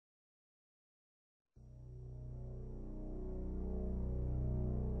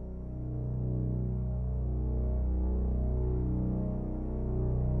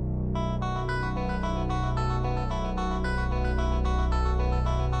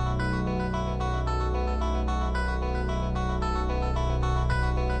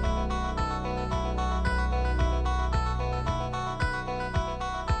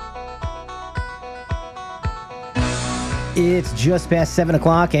It's just past 7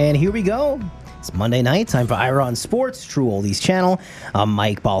 o'clock, and here we go. It's Monday night, time for Ira on Sports, True Oldies Channel. I'm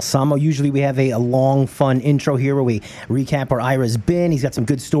Mike Balsamo. Usually we have a long, fun intro here where we recap where Ira's been. He's got some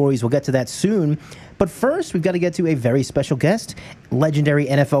good stories. We'll get to that soon. But first, we've got to get to a very special guest. Legendary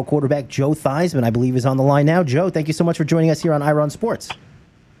NFL quarterback Joe Theismann, I believe, is on the line now. Joe, thank you so much for joining us here on Ira on Sports.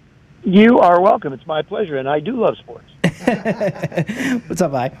 You are welcome. It's my pleasure, and I do love sports. What's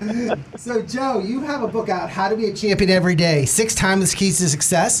up, Vi? So, Joe, you have a book out, How to Be a Champion Every Day, 6 Timeless Keys to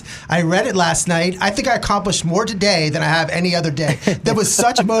Success. I read it last night. I think I accomplished more today than I have any other day. There was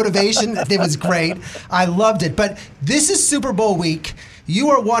such motivation. It was great. I loved it. But this is Super Bowl week.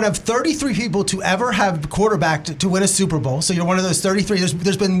 You are one of 33 people to ever have quarterbacked to win a Super Bowl. So you're one of those 33.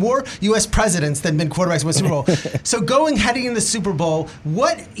 There's been more U.S. presidents than been quarterbacks to win a Super Bowl. So heading into the Super Bowl,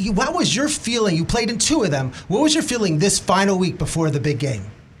 what was your feeling? You played in 2 of them. What was your feeling this final week before the big game?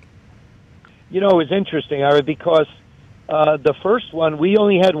 You know, it was interesting, Ira, because the first one, we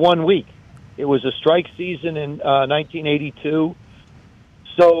only had 1 week. It was a strike season in 1982.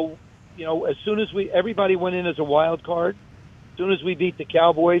 So, you know, as soon as everybody went in as a wild card. As soon as we beat the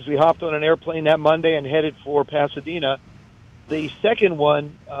Cowboys, we hopped on an airplane that Monday and headed for Pasadena. The second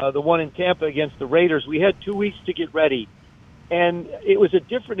one, the one in Tampa against the Raiders, we had 2 weeks to get ready. And it was a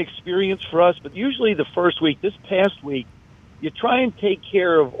different experience for us, but usually the first week, this past week, you try and take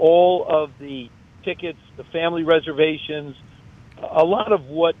care of all of the tickets, the family reservations, a lot of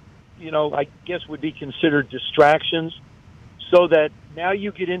what, you know, I guess would be considered distractions, so that now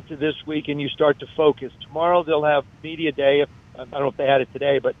you get into this week and you start to focus. Tomorrow they'll have media day. I don't know if they had it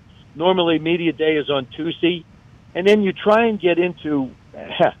today, but normally media day is on Tuesday. And then you try and get into,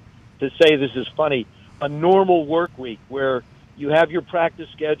 to say this is funny, a normal work week where you have your practice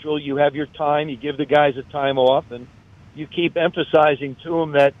schedule, you have your time, you give the guys a time off, and you keep emphasizing to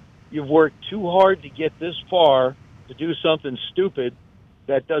them that you've worked too hard to get this far to do something stupid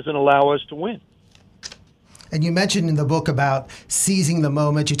that doesn't allow us to win. And you mentioned in the book about seizing the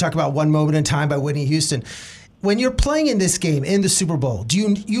moment. You talk about One Moment in Time by Whitney Houston. When you're playing in this game, in the Super Bowl, do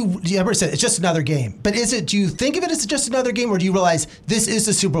you ever say it's just another game? But do you think of it as just another game, or do you realize this is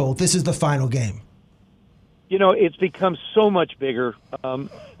the Super Bowl, this is the final game? You know, it's become so much bigger.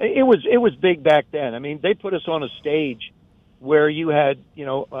 It was big back then. I mean, they put us on a stage where you had, you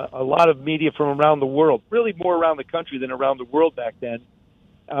know, a lot of media from around the world, really more around the country than around the world back then.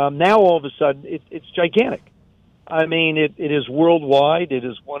 Now, all of a sudden, it's gigantic. I mean, it is worldwide. It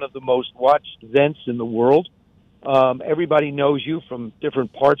is one of the most watched events in the world. Everybody knows you from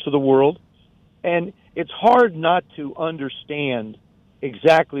different parts of the world. And it's hard not to understand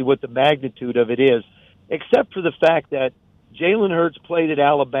exactly what the magnitude of it is, except for the fact that Jalen Hurts played at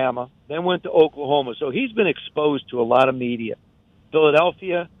Alabama, then went to Oklahoma. So he's been exposed to a lot of media.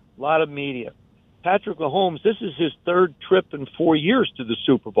 Philadelphia, a lot of media. Patrick Mahomes, this is his 3rd trip in 4 years to the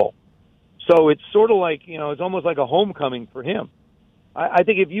Super Bowl. So it's sort of like, you know, it's almost like a homecoming for him. I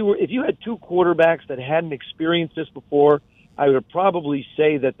think if you had 2 quarterbacks that hadn't experienced this before, I would probably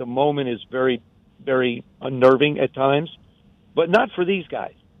say that the moment is very, very unnerving at times, but not for these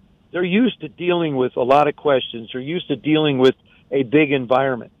guys. They're used to dealing with a lot of questions. They're used to dealing with a big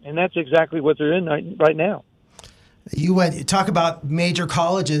environment, and that's exactly what they're in right now. You talk about major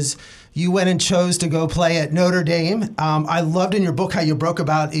colleges. You went and chose to go play at Notre Dame. I loved in your book how you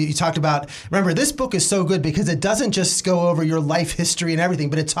talked about, remember, this book is so good because it doesn't just go over your life history and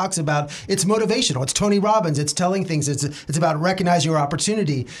everything, but it talks about, it's motivational. It's Tony Robbins. It's telling things. It's about recognizing your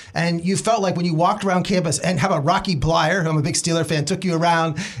opportunity. And you felt like when you walked around campus, and how about Rocky Bleier, who I'm a big Steeler fan, took you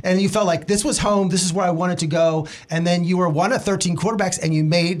around, and you felt like this was home. This is where I wanted to go. And then you were one of 13 quarterbacks, and you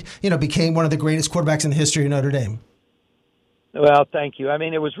became one of the greatest quarterbacks in the history of Notre Dame. Well, thank you. I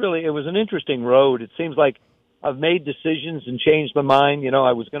mean, it was an interesting road. It seems like I've made decisions and changed my mind. You know,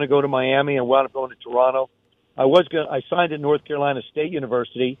 I was going to go to Miami and wound up going to Toronto. I signed at North Carolina State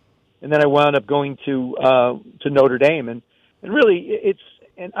University, and then I wound up going to Notre Dame. And really,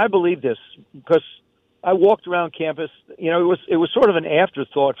 and I believe this because I walked around campus. You know, it was sort of an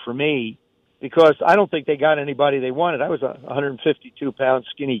afterthought for me because I don't think they got anybody they wanted. I was a 152-pound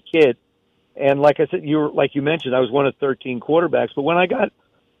skinny kid. And like I said, like you mentioned, I was one of 13 quarterbacks. But when I got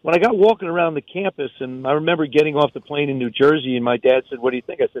walking around the campus, and I remember getting off the plane in New Jersey, and my dad said, "What do you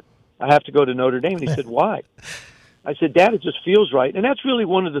think?" I said, "I have to go to Notre Dame." And he said, "Why?" I said, "Dad, it just feels right." And that's really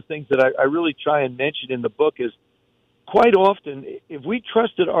one of the things that I really try and mention in the book is quite often, if we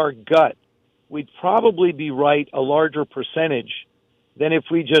trusted our gut, we'd probably be right a larger percentage than if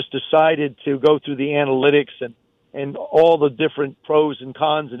we just decided to go through the analytics and all the different pros and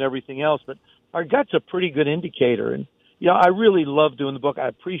cons and everything else. But our gut's a pretty good indicator. And, I really love doing the book. I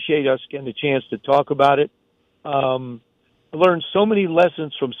appreciate us getting a chance to talk about it. learned so many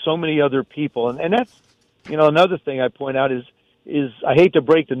lessons from so many other people, and that's, another thing I point out is I hate to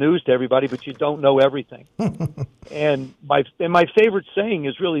break the news to everybody, but you don't know everything. and my favorite saying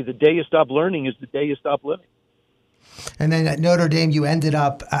is really, the day you stop learning is the day you stop living. And then at Notre Dame, you ended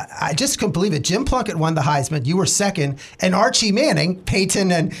up, I just couldn't believe it. Jim Plunkett won the Heisman. You were second. And Archie Manning,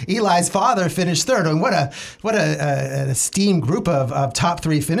 Peyton and Eli's father, finished third. And what an esteemed group of top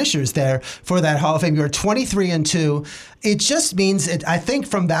three finishers there for that Hall of Fame. You were 23-2. It just means, I think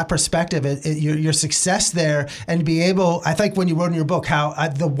from that perspective, your success there, and be able, I think when you wrote in your book, how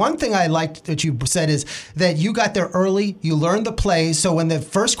the one thing I liked that you said is that you got there early, you learned the plays. So when the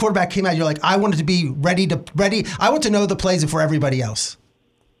first quarterback came out, you're like, I wanted to be ready. I want to know the plays before everybody else.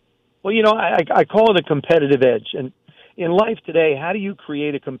 Well, I call it a competitive edge. And in life today, how do you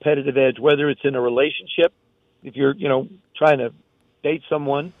create a competitive edge, whether it's in a relationship, if you're, trying to date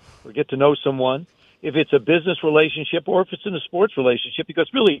someone or get to know someone, if it's a business relationship, or if it's in a sports relationship, because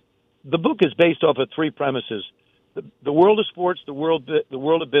really the book is based off of three premises. The world of sports, the world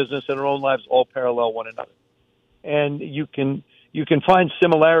of business, and our own lives all parallel one another. And you can find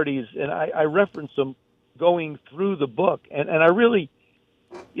similarities, and I reference them going through the book. And I really,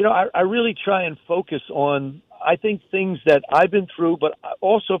 I really try and focus on, I think, things that I've been through, but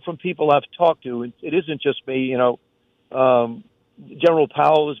also from people I've talked to. It isn't just me, General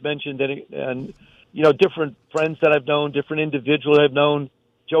Powell has mentioned, and different friends that I've known, different individuals I've known.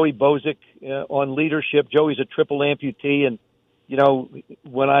 Joey Bozick on leadership. Joey's a triple amputee, and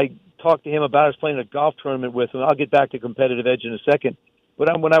when I talked to him about, I was playing a golf tournament with him. I'll get back to competitive edge in a second.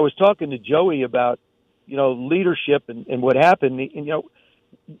 But when I was talking to Joey about leadership and what happened,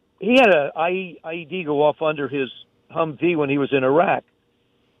 he had a IED go off under his Humvee when he was in Iraq,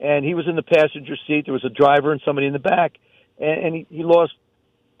 and he was in the passenger seat. There was a driver and somebody in the back, and he lost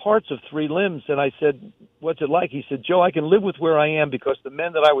parts of 3 limbs. And I said, what's it like? He said, Joe, I can live with where I am because the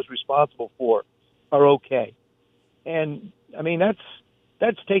men that I was responsible for are okay. And I mean,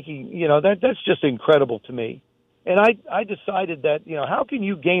 that's taking, that's just incredible to me. And I decided that, how can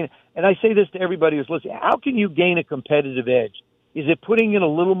you gain, and I say this to everybody who's listening, how can you gain a competitive edge? Is it putting in a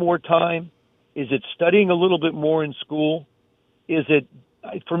little more time? Is it studying a little bit more in school? Is it,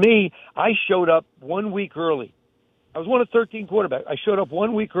 for me, I showed up 1 week early. I was one of 13 quarterbacks. I showed up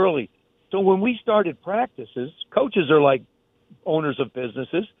 1 week early. So when we started practices, coaches are like owners of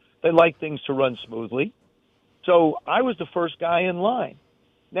businesses. They like things to run smoothly. So I was the first guy in line.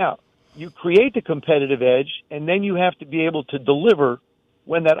 Now, you create the competitive edge, and then you have to be able to deliver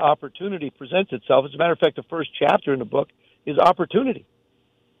when that opportunity presents itself. As a matter of fact, the first chapter in the book is opportunity.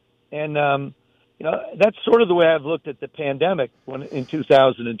 And, that's sort of the way I've looked at the pandemic in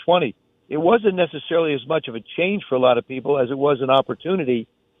 2020. It wasn't necessarily as much of a change for a lot of people as it was an opportunity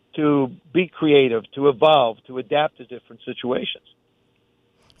to be creative, to evolve, to adapt to different situations.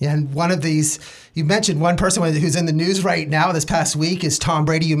 Yeah, and one of these, you mentioned one person who's in the news right now this past week is Tom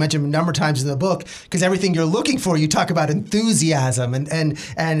Brady. You mentioned him a number of times in the book because everything you're looking for, you talk about enthusiasm and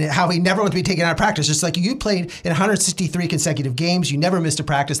how he never wants to be taken out of practice. Just like you played in 163 consecutive games. You never missed a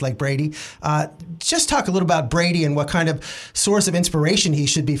practice like Brady. Just talk a little about Brady and what kind of source of inspiration he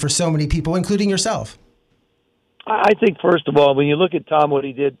should be for so many people, including yourself. I think, first of all, when you look at Tom, what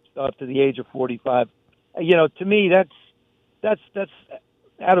he did up to the age of 45, to me, that's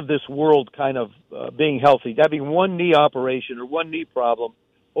out of this world kind of being healthy. Having one knee operation or one knee problem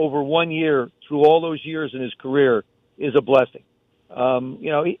over 1 year through all those years in his career is a blessing.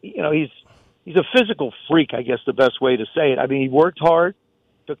 He's a physical freak, I guess the best way to say it. I mean, he worked hard,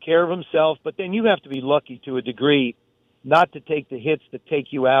 took care of himself, but then you have to be lucky to a degree not to take the hits that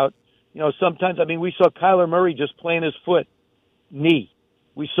take you out. Sometimes, we saw Kyler Murray just playing his foot, knee.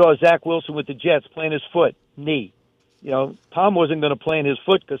 We saw Zach Wilson with the Jets playing his foot, knee. Tom wasn't going to play in his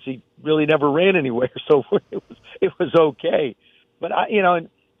foot because he really never ran anywhere, so it was okay. But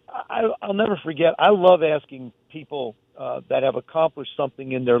I'll never forget. I love asking people that have accomplished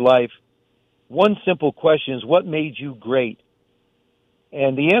something in their life. One simple question is, what made you great?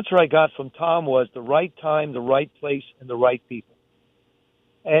 And the answer I got from Tom was the right time, the right place, and the right people.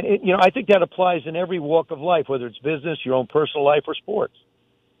 And I think that applies in every walk of life, whether it's business, your own personal life, or sports.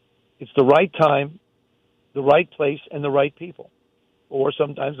 It's the right time, the right place, and the right people, or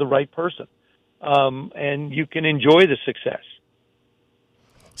sometimes the right person. And you can enjoy the success.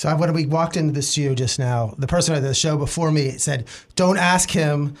 So when we walked into the studio just now, the person at the show before me said, don't ask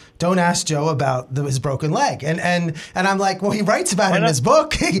Joe about his broken leg. And I'm like, well, he writes about it in his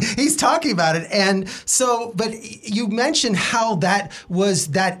book. He's talking about it. And so, but you mentioned how that was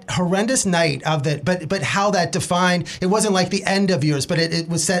that horrendous night of that, but how that defined, it wasn't like the end of yours, but it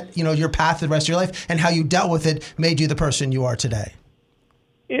was set, your path the rest of your life, and how you dealt with it made you the person you are today.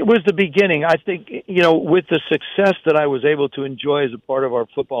 It was the beginning. I think, with the success that I was able to enjoy as a part of our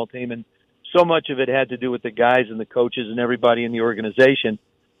football team, and so much of it had to do with the guys and the coaches and everybody in the organization,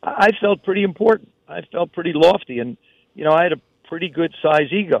 I felt pretty important. I felt pretty lofty, and, I had a pretty good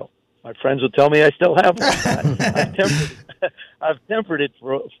size ego. My friends will tell me I still have one. I've tempered it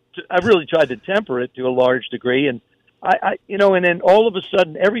I've really tried to temper it to a large degree, and and then all of a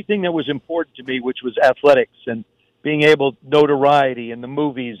sudden, everything that was important to me, which was athletics and being able, notoriety and the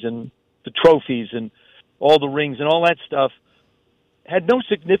movies and the trophies and all the rings and all that stuff, had no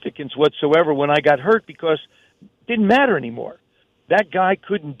significance whatsoever when I got hurt, because it didn't matter anymore. That guy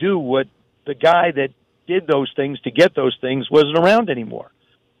couldn't do what the guy that did those things to get those things wasn't around anymore.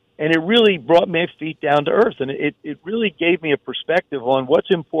 And it really brought my feet down to earth, and it really gave me a perspective on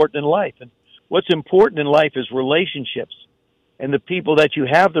what's important in life. And what's important in life is relationships and the people that you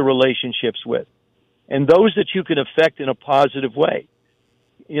have the relationships with, and those that you can affect in a positive way.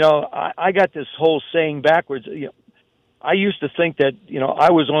 I got this whole saying backwards. I used to think that,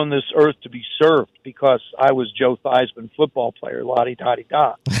 I was on this earth to be served because I was Joe Theismann, football player,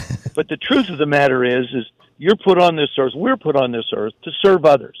 la-di-da-di-da. But the truth of the matter is you're put on this earth, we're put on this earth to serve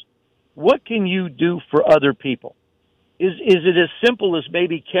others. What can you do for other people? Is it as simple as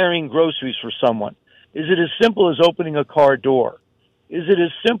maybe carrying groceries for someone? Is it as simple as opening a car door? Is it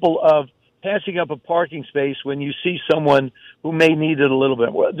as simple of passing up a parking space when you see someone who may need it a little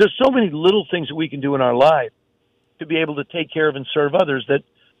bit? Well, there's so many little things that we can do in our life to be able to take care of and serve others that,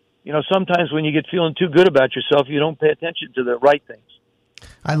 sometimes when you get feeling too good about yourself, you don't pay attention to the right things.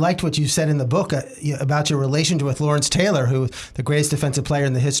 I liked what you said in the book about your relationship with Lawrence Taylor, who the greatest defensive player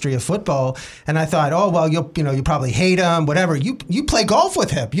in the history of football. And I thought, oh, well, you probably hate him, whatever. You play golf with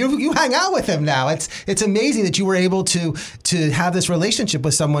him. You hang out with him now. It's amazing that you were able to have this relationship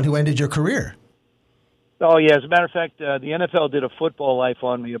with someone who ended your career. Oh, yeah. As a matter of fact, the NFL did a football life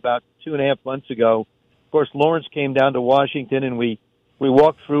on me about 2.5 months ago. Of course, Lawrence came down to Washington, and we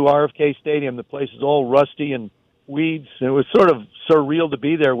walked through RFK Stadium. The place is all rusty and weeds, and it was sort of surreal to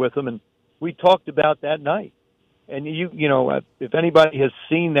be there with him, and we talked about that night. And if anybody has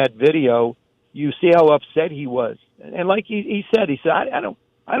seen that video, you see how upset he was. And like he said, I don't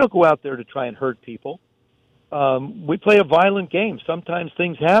go out there to try and hurt people. We play a violent game. Sometimes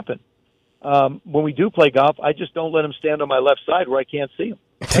things happen. When we do play golf, I just don't let him stand on my left side where I can't see him.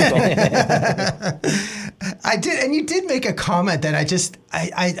 I did, and you did make a comment that I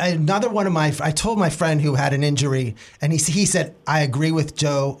told my friend who had an injury, and he said, I agree with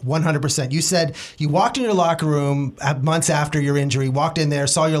Joe 100%. You said you walked in your locker room months after your injury, walked in there,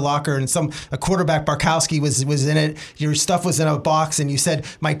 saw your locker, and a quarterback, Barkowski, was in it. Your stuff was in a box, and you said,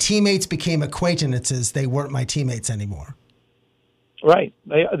 my teammates became acquaintances. They weren't my teammates anymore. Right.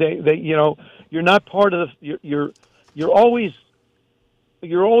 They you're not part of the, you're always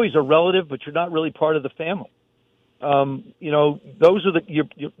a relative, but you're not really part of the family. Those are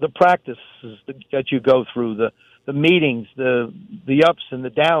the practices that you go through, the meetings, the ups and the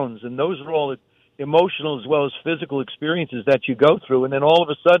downs, and those are all emotional as well as physical experiences that you go through. And then all of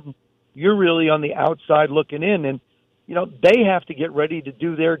a sudden, you're really on the outside looking in, and they have to get ready to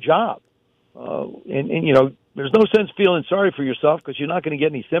do their job. And there's no sense feeling sorry for yourself because you're not going to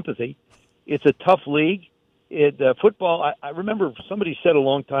get any sympathy. It's a tough league. Football, I remember somebody said a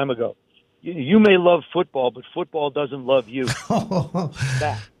long time ago, you may love football, but football doesn't love you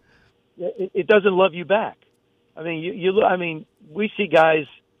back. It doesn't love you back. I mean, we see guys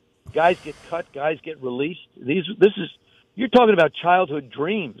get cut, guys get released. You're talking about childhood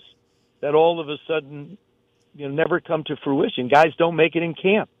dreams that all of a sudden never come to fruition. Guys don't make it in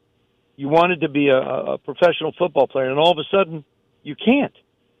camp. You wanted to be a professional football player, and all of a sudden you can't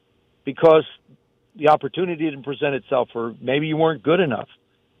because the opportunity didn't present itself, or maybe you weren't good enough.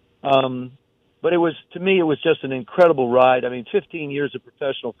 But to me, it was just an incredible ride. I mean, 15 years of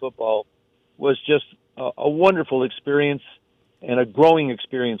professional football was just a wonderful experience and a growing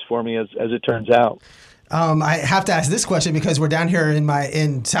experience for me, as it turns out. I have to ask this question because we're down here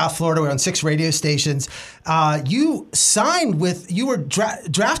in South Florida. We're on 6 radio stations. You were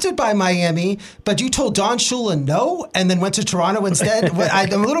drafted by Miami, but you told Don Shula no, and then went to Toronto instead.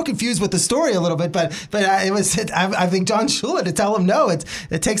 I'm a little confused with the story a little bit, but I think Don Shula, to tell him no, it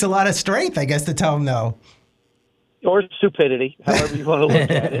takes a lot of strength, I guess, to tell him no. or stupidity, however you want to look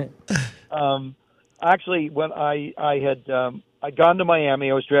at it. Actually, when I'd gone to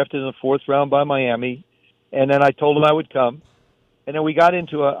Miami, I was drafted in the 4th round by Miami, and then I told them I would come. And then we got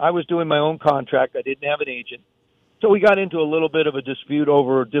into I was doing my own contract. I didn't have an agent. So we got into a little bit of a dispute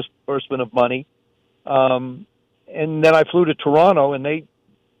over disbursement of money. And then I flew to Toronto, and they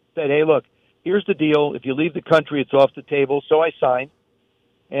said, hey, look, here's the deal. If you leave the country, it's off the table. So I signed.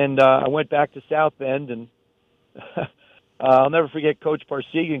 And I went back to South Bend, and I'll never forget Coach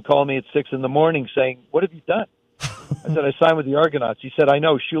Parsegian called me at 6 a.m. saying, what have you done? I said, I signed with the Argonauts. He said, I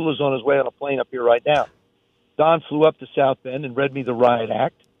know. Shula's on his way on a plane up here right now. Don flew up to South Bend and read me the riot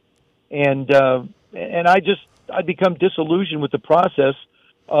act. And I'd become disillusioned with the process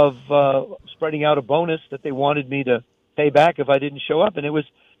of spreading out a bonus that they wanted me to pay back if I didn't show up. And it was,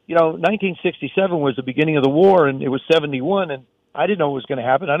 1967 was the beginning of the war, and it was 71, and I didn't know what was going to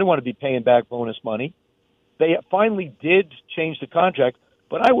happen. I didn't want to be paying back bonus money. They finally did change the contract,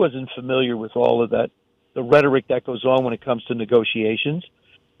 but I wasn't familiar with all of that, the rhetoric that goes on when it comes to negotiations.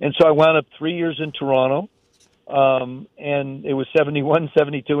 And so I wound up 3 years in Toronto, and it was 71,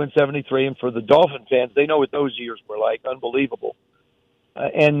 72, and 73. And for the Dolphin fans, they know what those years were like, unbelievable.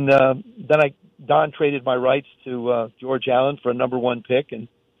 Then Don traded my rights to George Allen for a number 1 pick, and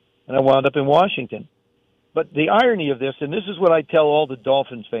I wound up in Washington. But the irony of this, and this is what I tell all the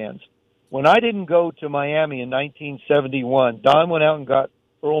Dolphins fans, when I didn't go to Miami in 1971, Don went out and got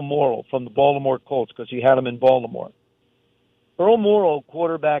Earl Morrall from the Baltimore Colts because he had him in Baltimore. Earl Morrall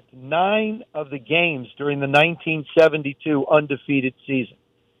quarterbacked 9 of the games during the 1972 undefeated season.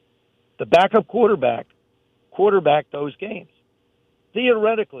 The backup quarterbacked those games.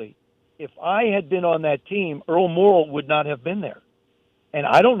 Theoretically, if I had been on that team, Earl Morrall would not have been there. And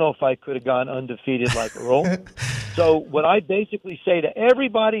I don't know if I could have gone undefeated like Earl. So what I basically say to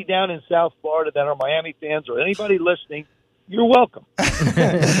everybody down in South Florida that are Miami fans or anybody listening, you're welcome.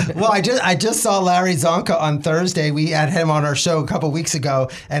 Well, I just saw Larry Zonka on Thursday. We had him on our show a couple weeks ago,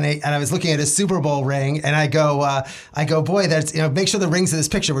 and I was looking at his Super Bowl ring, and I go, boy, that's make sure the ring's in this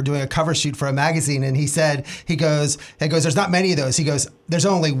picture. We're doing a cover shoot for a magazine, and he goes, there's not many of those. He goes, there's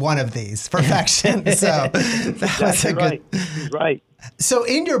only one of these, perfection. So that was a good. He's right. So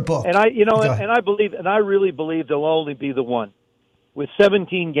in your book, and I really believe there'll only be the one. With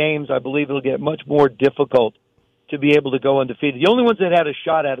 17 games, I believe it'll get much more difficult to be able to go undefeated. The only ones that had a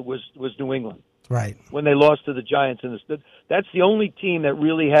shot at it was New England. Right. When they lost to the Giants. That's the only team that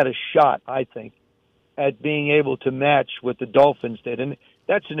really had a shot, I think, at being able to match what the Dolphins did. And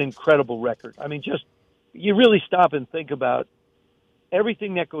that's an incredible record. I mean, just you really stop and think about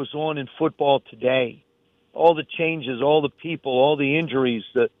everything that goes on in football today, all the changes, all the people, all the injuries,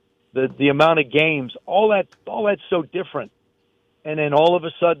 the amount of games, all that's so different. And then all of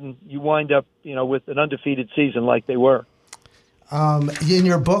a sudden, you wind up, with an undefeated season like they were. In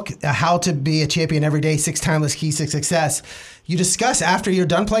your book, How to Be a Champion Every Day, 6 Timeless Keys to Success, you discuss after you're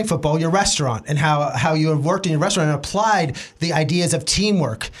done playing football, your restaurant, and how you have worked in your restaurant and applied the ideas of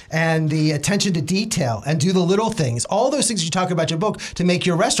teamwork and the attention to detail and do the little things. All those things you talk about in your book to make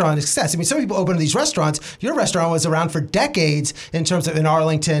your restaurant a success. I mean, some people open these restaurants. Your restaurant was around for decades in terms of in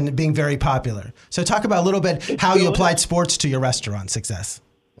Arlington being very popular. So talk about a little bit how you applied sports to your restaurant success.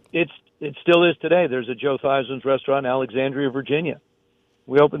 It still is today. There's a Joe Theismann's restaurant in Alexandria, Virginia.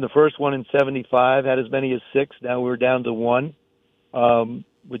 We opened the first one in 75, had as many as 6. Now we're down to 1,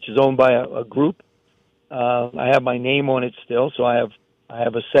 which is owned by a group. I have my name on it still, so I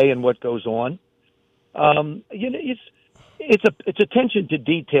have a say in what goes on. It's attention to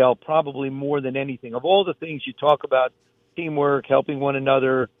detail probably more than anything. Of all the things you talk about, teamwork, helping one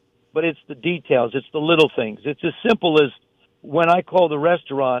another, but it's the details. It's the little things. It's as simple as when I call the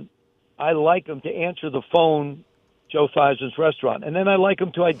restaurant, I like them to answer the phone, Joe Theismann's restaurant, and then I like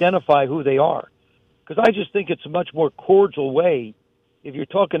them to identify who they are. Because I just think it's a much more cordial way if you're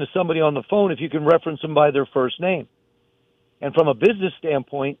talking to somebody on the phone if you can reference them by their first name. And from a business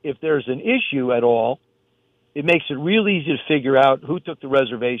standpoint, if there's an issue at all, it makes it real easy to figure out who took the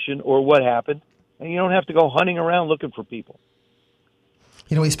reservation or what happened, and you don't have to go hunting around looking for people.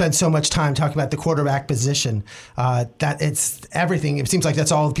 We spend so much time talking about the quarterback position that it's everything. It seems like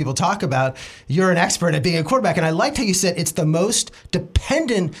that's all people talk about. You're an expert at being a quarterback, and I liked how you said it's the most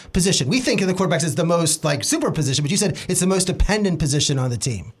dependent position. We think of the quarterbacks as the most super position, but you said it's the most dependent position on the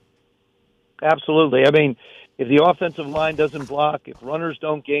team. Absolutely. I mean, if the offensive line doesn't block, if runners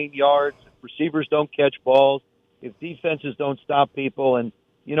don't gain yards, if receivers don't catch balls, if defenses don't stop people, and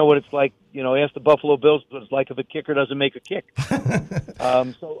you know what it's like, ask the Buffalo Bills what it's like if a kicker doesn't make a kick.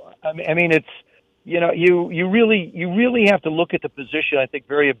 So, I mean, it's, you really have to look at the position, I think,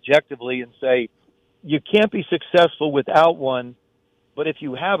 very objectively and say, you can't be successful without one. But if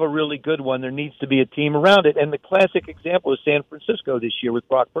you have a really good one, there needs to be a team around it. And the classic example is San Francisco this year with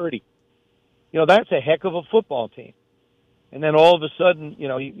Brock Purdy. That's a heck of a football team. And then all of a sudden,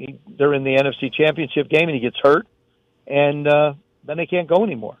 they're in the NFC Championship game and he gets hurt, and then they can't go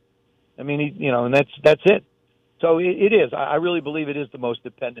anymore. I mean, and that's it. So it is. I really believe it is the most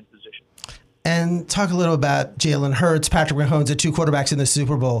dependent position. And talk a little about Jalen Hurts, Patrick Mahomes, the two quarterbacks in the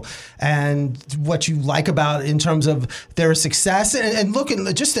Super Bowl, and what you like about in terms of their success. And looking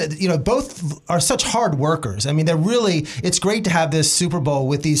just at, both are such hard workers. I mean, it's great to have this Super Bowl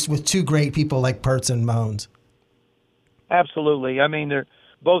with two great people like Hurts and Mahomes. Absolutely. I mean, they're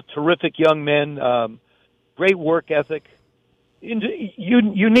both terrific young men, great work ethic,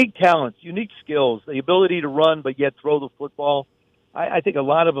 unique talents, unique skills, the ability to run but yet throw the football. I think a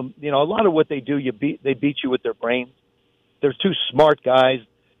lot of them, a lot of what they do, they beat you with their brains. They're two smart guys.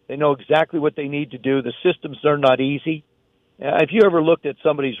 They know exactly what they need to do. The systems are not easy. If you ever looked at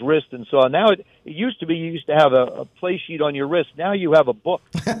somebody's wrist and saw, now it used to be you used to have a play sheet on your wrist. Now you have a book.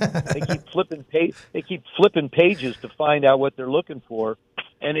 They keep flipping pages to find out what they're looking for,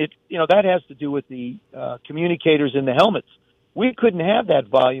 and that has to do with the communicators in the helmets. We couldn't have that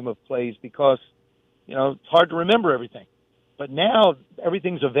volume of plays because it's hard to remember everything. But now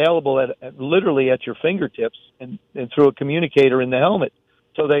everything's available literally at your fingertips and through a communicator in the helmet.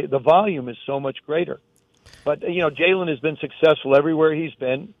 So the volume is so much greater. But, Jalen has been successful everywhere he's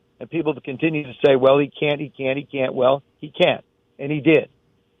been, and people continue to say, well, he can't. Well, he can, and he did.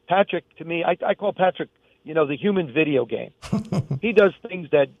 Patrick, to me, I call Patrick, the human video game. He does things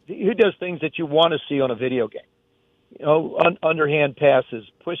that you want to see on a video game. Underhand passes,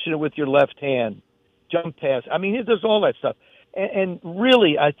 pushing it with your left hand, jump pass. I mean, he does all that stuff. And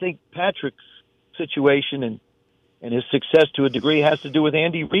really, I think Patrick's situation and his success to a degree has to do with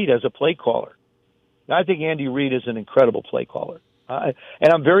Andy Reid as a play caller. I think Andy Reid is an incredible play caller. And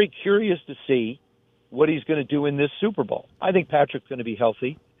I'm very curious to see what he's going to do in this Super Bowl. I think Patrick's going to be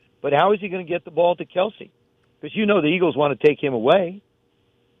healthy, but how is he going to get the ball to Kelsey? Because the Eagles want to take him away.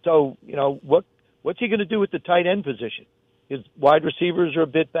 So, what's he going to do with the tight end position? His wide receivers are a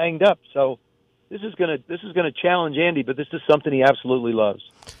bit banged up. So this is going to challenge Andy, but this is something he absolutely loves.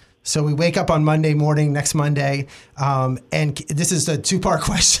 So we wake up on Monday morning, next Monday, and this is a two-part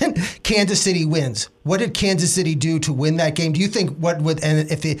question. Kansas City wins. What did Kansas City do to win that game? Do you think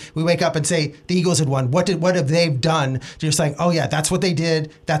we wake up and say the Eagles had won, what have they done? You're saying, oh yeah, that's what they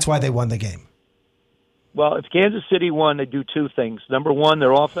did. That's why they won the game. Well, if Kansas City won, they do two things. Number one,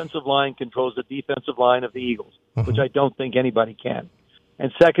 their offensive line controls the defensive line of the Eagles, which I don't think anybody can.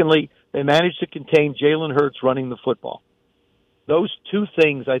 And secondly, they managed to contain Jalen Hurts running the football. Those two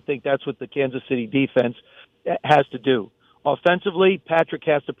things, I think that's what the Kansas City defense has to do. Offensively, Patrick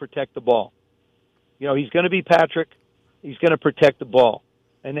has to protect the ball. He's going to be Patrick. He's going to protect the ball.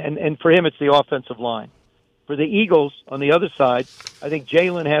 And for him, it's the offensive line. For the Eagles, on the other side, I think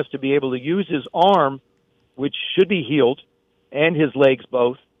Jalen has to be able to use his arm, which should be healed, and his legs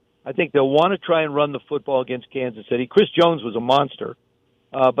both. I think they'll want to try and run the football against Kansas City. Chris Jones was a monster,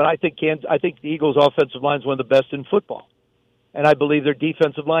 but I think the Eagles' offensive line is one of the best in football. And I believe their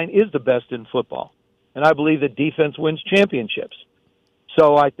defensive line is the best in football. And I believe that defense wins championships.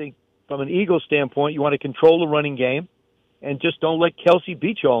 So I think from an Eagles standpoint, you want to control the running game and just don't let Kelsey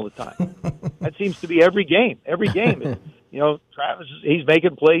beat you all the time. That seems to be every game. Every game. Travis, he's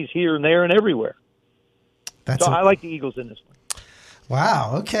making plays here and there and everywhere. I like the Eagles in this one.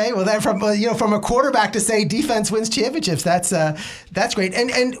 Wow. Okay. Well, then from a quarterback to say defense wins championships, that's great.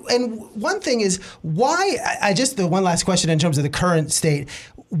 And one thing is why the one last question in terms of the current state.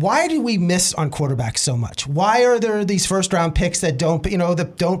 Why do we miss on quarterbacks so much? Why are there these first round picks that don't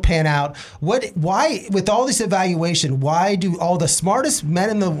pan out? Why, with all this evaluation, why do all the smartest men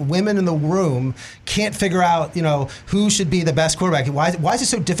and the women in the room can't figure out, who should be the best quarterback? Why is it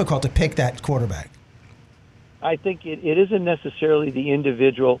so difficult to pick that quarterback? I think it isn't necessarily the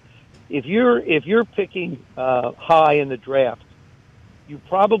individual. If you're picking high in the draft, you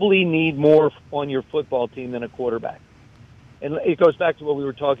probably need more on your football team than a quarterback. And it goes back to what we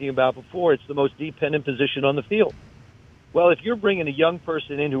were talking about before. It's the most dependent position on the field. Well, if you're bringing a young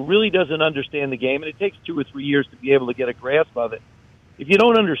person in who really doesn't understand the game, and it takes 2 or 3 years to be able to get a grasp of it, if you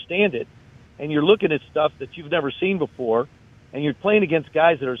don't understand it and you're looking at stuff that you've never seen before, and you're playing against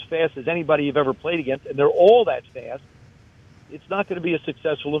guys that are as fast as anybody you've ever played against, and they're all that fast, it's not going to be a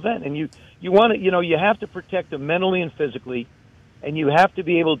successful event. And you want to, you have to protect them mentally and physically, and you have to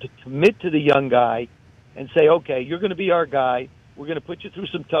be able to commit to the young guy and say, okay, you're going to be our guy. We're going to put you through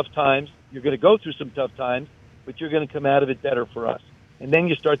some tough times. You're going to go through some tough times, but you're going to come out of it better for us. and then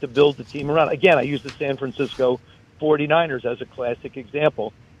you start to build the team around. Again, I use the San Francisco 49ers as a classic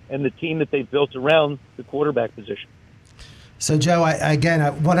example, and the team that they built around the quarterback position. So, Joe, I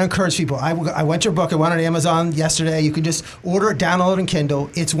want to encourage people. I went your book. I went on Amazon yesterday. You can just order it, download it in Kindle.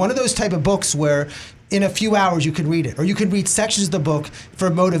 It's one of those type of books where in a few hours you can read it, or you can read sections of the book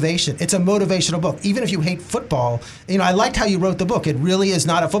for motivation. It's a motivational book. Even if you hate football, I liked how you wrote the book. It really is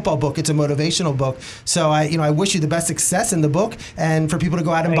not a football book. It's a motivational book. So I wish you the best success in the book, and for people to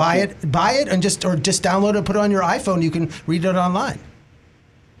go out and buy it, and just download it and put it on your iPhone. You can read it online.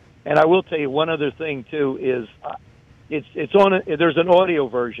 And I will tell you one other thing too is. It's on. There's an audio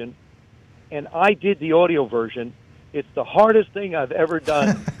version, and I did the audio version. It's the hardest thing I've ever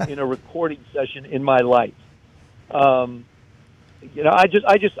done in a recording session in my life. I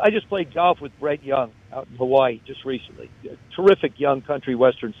just played golf with Brett Young out in Hawaii just recently. A terrific young country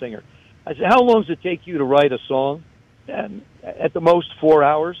western singer. I said, "How long does it take you to write a song?" And at the most 4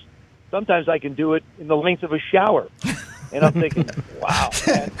 hours. Sometimes I can do it in the length of a shower. And I'm thinking, wow.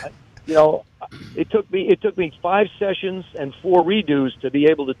 Man, it took me 5 sessions and 4 redos to be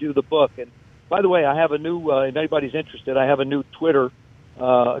able to do the book. And by the way, I have a new. If anybody's interested, I have a new Twitter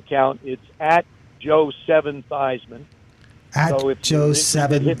account. It's at Joe7Theismann. So if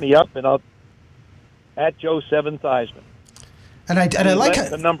Joe7, hit me up, and I'll at Joe7Theismann. And I like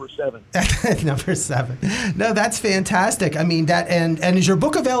the number 7. Number 7. No, that's fantastic. I mean that, and is your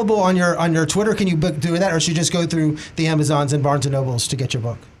book available on your Twitter? Can you do that, or should you just go through the Amazons and Barnes and Nobles to get your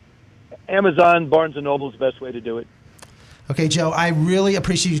book? Amazon, Barnes & Noble is the best way to do it. Okay, Joe, I really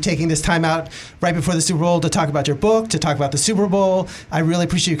appreciate you taking this time out right before the Super Bowl to talk about your book, to talk about the Super Bowl. I really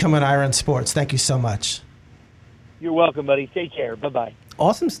appreciate you coming on Ira on Sports. Thank you so much. You're welcome, buddy. Take care. Bye-bye.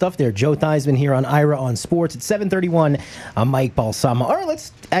 Awesome stuff there. Joe Theismann here on Ira on Sports at 7:31. I'm Mike Balsamo. All right,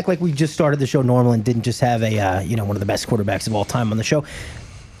 let's act like we just started the show normal and didn't just have a one of the best quarterbacks of all time on the show.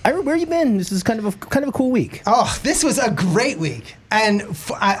 Ira, where you been? This is kind of a cool week. Oh, this was a great week. And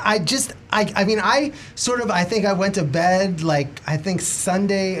I think I went to bed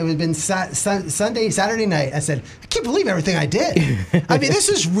Sunday. It would have been Saturday night. I said, I can't believe everything I did. I mean, this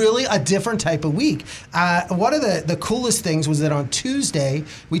is really a different type of week. One of the coolest things was that on Tuesday,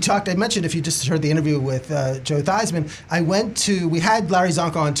 I mentioned, if you just heard the interview with Joe Theismann, we had Larry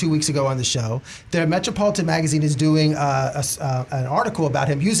Zonka on 2 weeks ago on the show. The Metropolitan Magazine is doing an article about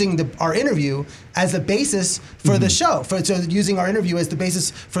him using our interview as a basis for the show. So using our interview as the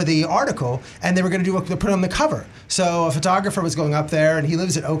basis for the article, and they were going to put it on the cover. So a photographer was going up there, and he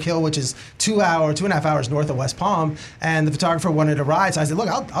lives at Oak Hill, which is 2.5 hours north of West Palm, and the photographer wanted to ride. So I said, look,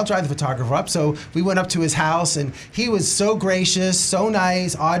 I'll drive the photographer up. So we went up to his house, and he was so gracious, so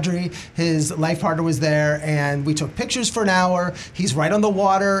nice. Audrey, his life partner, was there, and we took pictures for an hour. He's right on the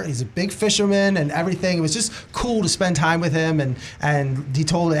water. He's a big fisherman and everything. It was just cool to spend time with him, and he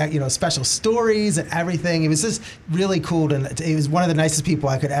told special stories and everything. It was just really cool, and he was one of the nicest people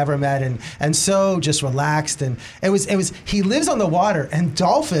I could ever met, and so just relaxed. And it was he lives on the water, and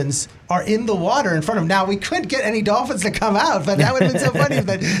dolphins are in the water in front of him. Now, we couldn't get any dolphins to come out, but that would have been so funny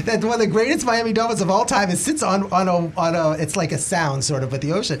that one of the greatest Miami Dolphins of all time sits on a it's like a sound sort of with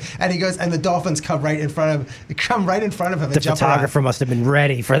the ocean, and he goes, and the dolphins come right in front of him. The photographer must have been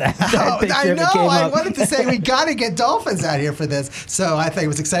ready for that. I know. I wanted to say we got to get dolphins out here for this, so I think I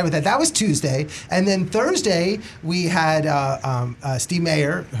was excited with that. That was Tuesday, and then Thursday we had Steve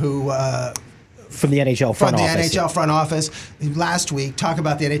Mayer, who. From the NHL front office. From the NHL front office last week, talk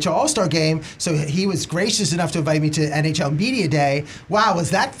about the NHL All-Star Game. So he was gracious enough to invite me to NHL Media Day. Wow,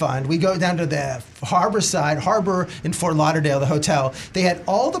 was that fun. We go down to the Harbor in Fort Lauderdale, the hotel. They had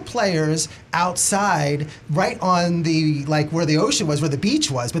all the players outside right on the, where the ocean was, where the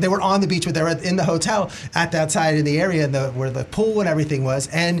beach was. But they were on the beach, but they were in the hotel at the outside in the area where the pool and everything was.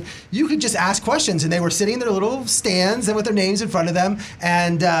 And you could just ask questions. And they were sitting in their little stands and with their names in front of them.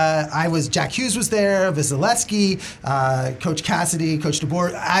 And Jack Hughes was there, Vasilevsky, Coach Cassidy, Coach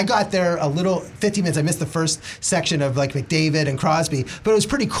DeBoer. I got there a little, 15 minutes. I missed the first section of McDavid and Crosby, but it was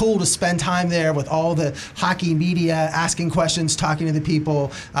pretty cool to spend time there with all the hockey media, asking questions, talking to the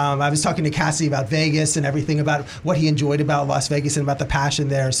people. I was talking to Cassidy about Vegas and everything about what he enjoyed about Las Vegas and about the passion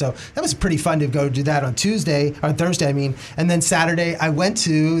there. So that was pretty fun to go do that on Thursday, and then Saturday I went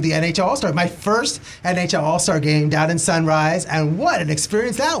to the NHL All-Star, my first NHL All-Star game down in Sunrise, and what an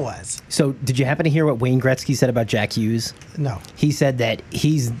experience that was. So did you happen to hear what Wayne Gretzky said about Jack Hughes? No. He said that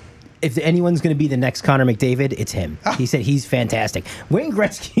he's if anyone's going to be the next Connor McDavid, it's him. He said he's fantastic. Wayne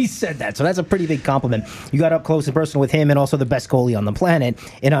Gretzky said that, so that's a pretty big compliment. You got up close and personal with him, and also the best goalie on the planet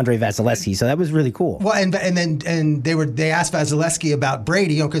in Andre Vasilevsky. So that was really cool. Well, and they asked Vasilevsky about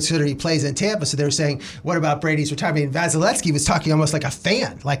Brady. Consider he plays in Tampa, so they were saying, "What about Brady's retirement?" And Vasilevsky was talking almost like a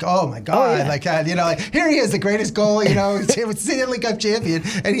fan, like, "Oh my God, like here he is, the greatest goalie, Stanley Cup champion,"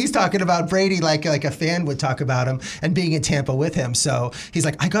 and he's talking about Brady like a fan would talk about him, and being in Tampa with him. So he's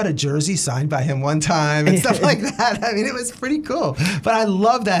like, "I got a jersey signed by him one time," and stuff like that. I mean, it was pretty cool. But I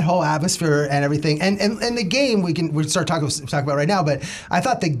love that whole atmosphere and everything. And the game we start talking about right now. But I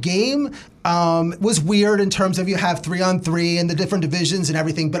thought the game was weird in terms of you have 3-on-3 and the different divisions and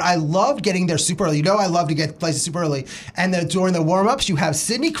everything. But I loved getting there super early. I love to get places super early. And then during the warm-ups, you have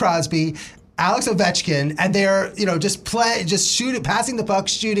Sidney Crosby, Alex Ovechkin, and they're just shooting, passing the puck,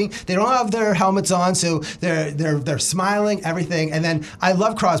 shooting. They don't have their helmets on, so they're smiling, everything. And then I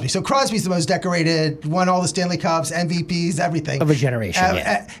love Crosby. So Crosby's the most decorated, won all the Stanley Cups, MVPs, everything of a generation.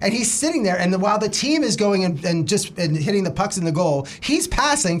 And he's sitting there, and while the team is going and hitting the pucks in the goal, he's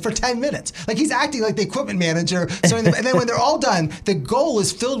passing for 10 minutes. Like he's acting like the equipment manager. And then when they're all done, the goal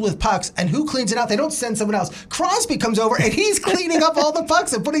is filled with pucks, and who cleans it out? They don't send someone else. Crosby comes over, and he's cleaning up all the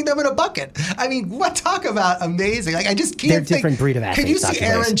pucks and putting them in a bucket. I mean, talk about amazing. Like, I just can't think. They're different breed of athletes. Can you see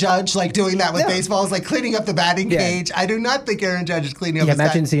Aaron Judge, doing that with baseballs, cleaning up the batting cage? I do not think Aaron Judge is cleaning up his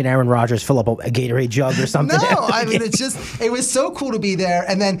imagine seeing Aaron Rodgers fill up a Gatorade jug or something. No, I mean, it was so cool to be there.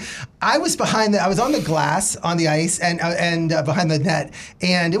 And then I was I was on the glass, on the ice, and behind the net.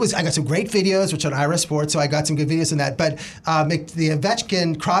 And I got some great videos, which on Ira Sports, so I got some good videos on that. But the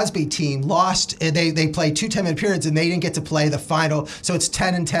Ovechkin-Crosby team lost. They played 2 10-minute periods, and they didn't get to play the final. So it's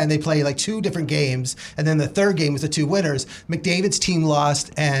 10-10. They play 2 different games, and then the third game was the 2 winners. McDavid's team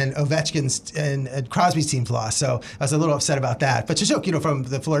lost, and Ovechkin's and Crosby's teams lost. So I was a little upset about that. But Tshishuk, from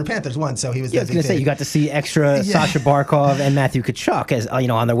the Florida Panthers won, so he was. I was going to say you got to see extra Sasha Barkov and Matthew Tkachuk as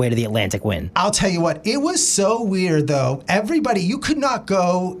on their way to the Atlantic win. I'll tell you what, it was so weird though. Everybody, you could not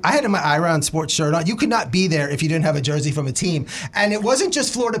go. I had my Iron Sports shirt on. You could not be there if you didn't have a jersey from a team, and it wasn't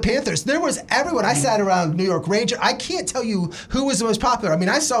just Florida Panthers. There was everyone. I sat around New York Ranger. I can't tell you who was the most popular. I mean,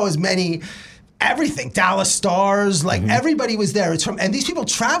 I saw as many. Everything, Dallas Stars, everybody was there. And these people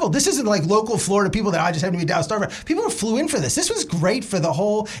traveled. This isn't like local Florida people that I just happened to be a Dallas Star. People flew in for this. This was great for the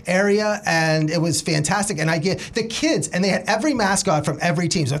whole area, and it was fantastic. And I get the kids, and they had every mascot from every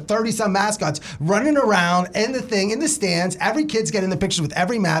team. So 30-some mascots running around in the stands. Every kid's getting the pictures with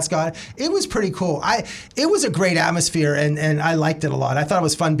every mascot. It was pretty cool. It was a great atmosphere, and I liked it a lot. I thought it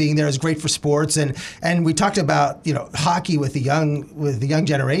was fun being there. It was great for sports, and we talked about hockey with the young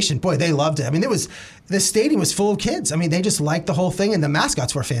generation. Boy, they loved it. I mean, the stadium was full of kids. I mean, they just liked the whole thing, and the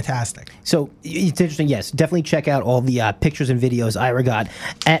mascots were fantastic. So it's interesting. Yes, definitely check out all the pictures and videos Ira got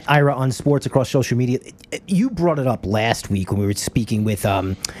at Ira on Sports across social media. You brought it up last week when we were speaking with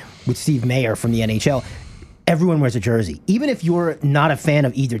Steve Mayer from the NHL. Everyone wears a jersey. Even if you're not a fan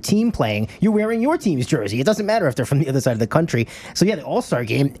of either team playing, you're wearing your team's jersey. It doesn't matter if they're from the other side of the country. So the All-Star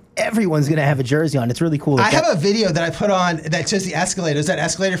game, everyone's going to have a jersey on. It's really cool. I have a video that I put on that shows the escalators, that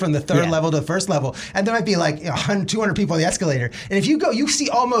escalator from the third level to the first level. And there might be 100, 200 people on the escalator. And if you go, you see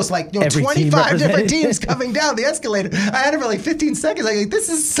almost 25 different teams coming down the escalator. I had it for 15 seconds. This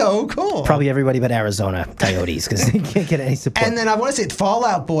is so cool. Probably everybody but Arizona Coyotes because they can't get any support. And then I want to say Fall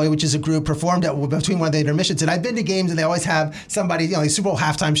Out Boy, which is a group, performed between one of the intermissions. And I've been to games, and they always have somebody, the Super Bowl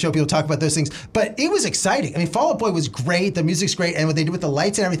halftime show, people talk about those things. But it was exciting. I mean, Fall Out Boy was great. The music's great. And what they did with the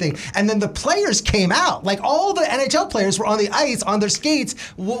lights and everything. And then the players came out. All the NHL players were on the ice, on their skates,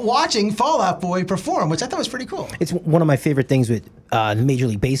 watching Fall Out Boy perform, which I thought was pretty cool. It's one of my favorite things with Major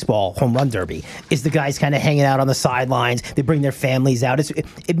League Baseball home run derby is the guys kind of hanging out on the sidelines. They bring their families out.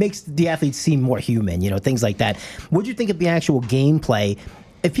 It makes the athletes seem more human, things like that. What do you think of the actual gameplay?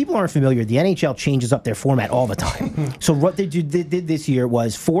 If people aren't familiar, the NHL changes up their format all the time. So what they did this year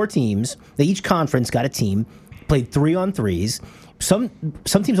was 4 teams. Each conference got a team, played 3-on-3s. Some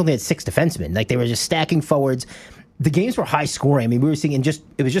teams only had 6 defensemen. They were just stacking forwards. The games were high scoring. I mean, we were seeing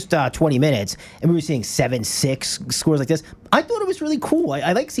it was just 20 minutes, and we were seeing 7-6 scores like this. I thought it was really cool.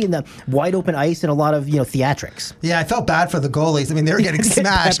 I like seeing the wide open ice and a lot of theatrics. Yeah, I felt bad for the goalies. I mean, they were getting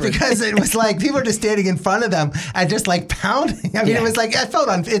smashed because it was people were just standing in front of them and just pounding. I mean, it was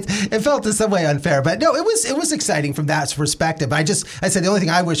it felt in some way unfair. But no, it was exciting from that perspective. I said the only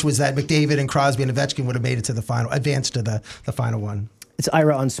thing I wish was that McDavid and Crosby and Ovechkin would have made it to the final, advanced to the final one. It's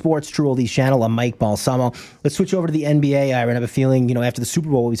Ira on Sports, True Oldies channel. I'm Mike Balsamo. Let's switch over to the NBA, Ira. And I have a feeling, after the Super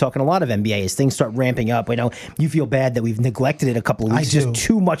Bowl, we'll be talking a lot of NBA as things start ramping up. I know you feel bad that we've neglected it a couple of weeks. Just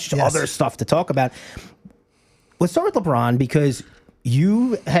too much other stuff to talk about. Let's start with LeBron because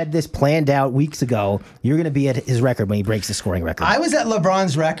you had this planned out weeks ago. You're going to be at his record when he breaks the scoring record. I was at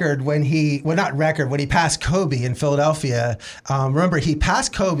LeBron's record when when he passed Kobe in Philadelphia. Remember, he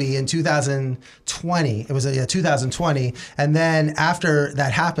passed Kobe in 2020. It was 2020. And then after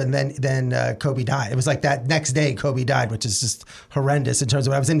that happened, then Kobe died. It was like that next day Kobe died, which is just horrendous in terms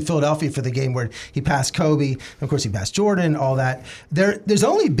of, I was in Philadelphia for the game where he passed Kobe. Of course, he passed Jordan, all that. There's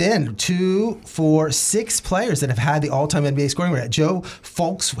only been 2, 4, 6 players that have had the all-time NBA scoring record. Joe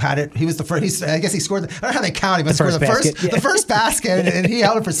Fulks had it. He was the first. I guess he scored. I don't know how they count him, but scored the first basket, and he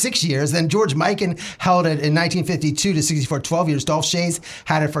held it for 6 years. Then George Mikan held it in 1952 to 64, 12 years. Dolph Schayes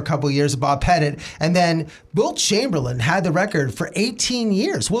had it for a couple of years. Bob Pettit, and then Wilt Chamberlain had the record for 18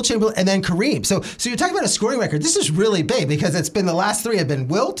 years. Wilt Chamberlain, and then Kareem. So you're talking about a scoring record. This is really big because it's been the last 3 have been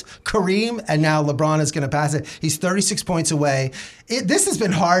Wilt, Kareem, and now LeBron is going to pass it. He's 36 points away. This has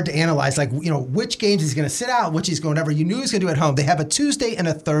been hard to analyze, which games he's going to sit out, which he's going over. You knew he was going to do at home. They have a Tuesday and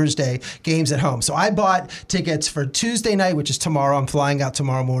a Thursday games at home. So I bought tickets for Tuesday night, which is tomorrow. I'm flying out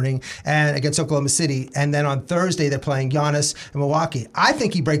tomorrow morning, and against Oklahoma City. And then on Thursday, they're playing Giannis and Milwaukee. I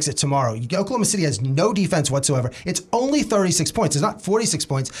think he breaks it tomorrow. Oklahoma City has no defense whatsoever. It's only 36 points. It's not 46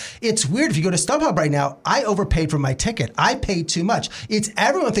 points. It's weird. If you go to StubHub right now, I overpaid for my ticket. I paid too much.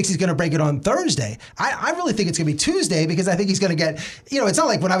 Everyone thinks he's going to break it on Thursday. I really think it's going to be Tuesday because I think he's going to get, it's not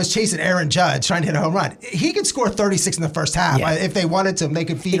like when I was chasing Aaron Judge trying to hit a home run. He could score 36 in the first half. Yeah. If they wanted to, they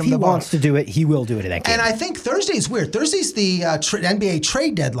could feed him the ball. If he wants to do it, he will do it in that game. And I think Thursday is weird. Thursday's the NBA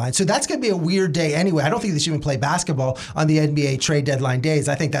trade deadline, so that's going to be a weird day anyway. I don't think they should even play basketball on the NBA trade deadline days.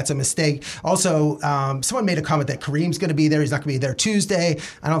 I think that's a mistake. Also, someone made a comment that Kareem's going to be there. He's not going to be there Tuesday.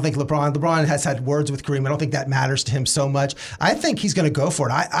 I don't think LeBron has had words with Kareem. I don't think that matters to him so much. I think he's going to go for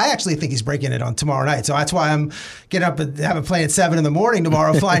it. I actually think he's breaking it on tomorrow night. So that's why I'm getting up and having a plane at 7 in the morning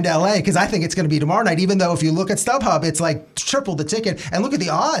tomorrow, flying to LA, because I think it's going to be tomorrow night, even though if you look at StubHub, it's like triple the ticket. And look at the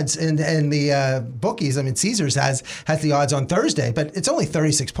odds and the bookies. I mean, Caesars has the odds on Thursday, but it's only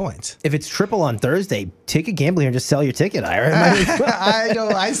 36 points. If it's triple on Thursday, take a gamble here and just sell your ticket, Ira. I know.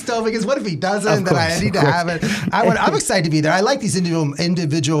 I still, because what if he doesn't? Then I need to have it. I'm excited to be there. I like these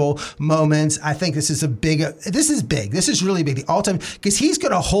individual moments. I think this is big. This is really big. The all-time, because he's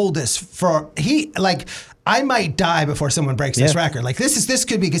going to hold this I might die before someone breaks this record. This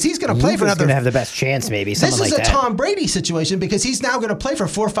could be, because he's going to play for another. Going to have the best chance, maybe. This is a Tom Brady situation because he's now going to play for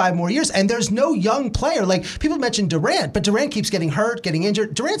 4 or 5 more years, and there's no young player. Like, people mention Durant, but Durant keeps getting hurt, getting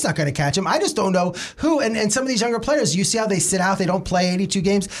injured. Durant's not going to catch him. I just don't know who. And some of these younger players, you see how they sit out, they don't play 82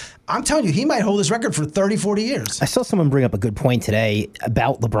 games. I'm telling you, he might hold his record for 30, 40 years. I saw someone bring up a good point today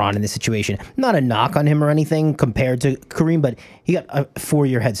about LeBron in this situation. Not a knock on him or anything compared to Kareem, but he got a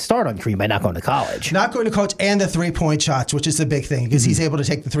 4-year head start on Kareem by not going to college. Not going to college, and the 3-point shots, which is a big thing, because he's able to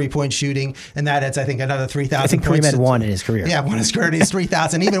take the 3-point shooting, and that adds, I think, another 3,000 I think points. Kareem had 1 in his career. Yeah, 1 in his career, and he's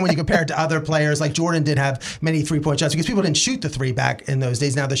 3,000. Even when you compare it to other players, like Jordan didn't have many 3-point shots, because people didn't shoot the 3 back in those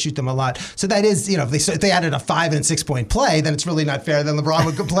days. Now they shoot them a lot. So that is, if they added a 5 and 6-point play, then it's really not fair. Then LeBron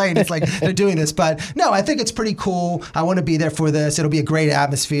would complain. It's like they're doing this. But no, I think it's pretty cool. I want to be there for this. It'll be a great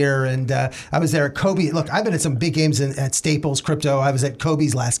atmosphere. And I was there at Kobe. Look, I've been at some big games at Staples Crypto. I was at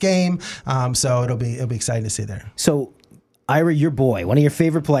Kobe's last game. So it'll be exciting to see there. So, Ira, your boy, one of your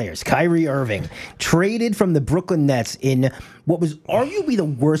favorite players, Kyrie Irving, traded from the Brooklyn Nets in what was arguably the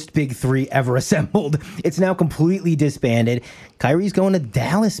worst Big Three ever assembled. It's now completely disbanded. Kyrie's going to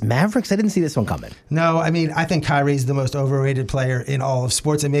Dallas Mavericks. I didn't see this one coming. No, I mean, I think Kyrie's the most overrated player in all of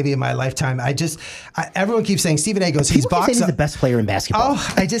sports, and maybe in my lifetime. Everyone keeps saying, Stephen A goes, he's he's the best player in basketball.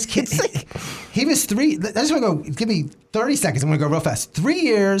 Oh, I just can't. He was 3. I just want to go, give me 30 seconds. I'm going to go real fast. 3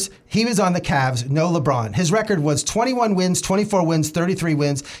 years, he was on the Cavs, no LeBron. His record was 21 wins, 24 wins, 33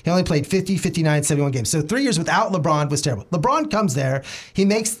 wins. He only played 50, 59, 71 games. So 3 years without LeBron was terrible. LeBron comes there.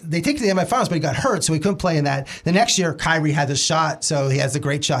 They take to the NBA Finals, but he got hurt, so he couldn't play in that. The next year, Kyrie had the shot, so he has a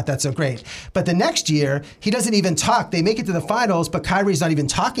great shot. That's so great. But the next year, he doesn't even talk. They make it to the finals, but Kyrie's not even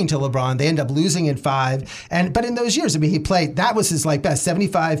talking to LeBron. They end up losing in 5. But in those years, I mean, he played, that was his best,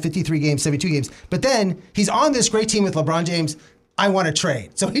 75, 53 games, 72 games. But then he's on this great team with LeBron James. I want to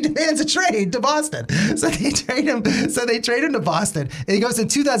trade. So he demands a trade to Boston. So they trade him to Boston. And he goes in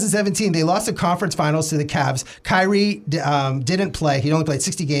 2017, they lost the conference finals to the Cavs. Kyrie didn't play. He only played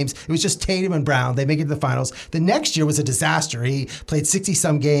 60 games. It was just Tatum and Brown. They make it to the finals. The next year was a disaster. He played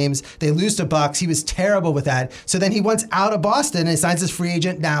 60-some games. They lose to Bucks. He was terrible with that. So then he wants out of Boston and signs as free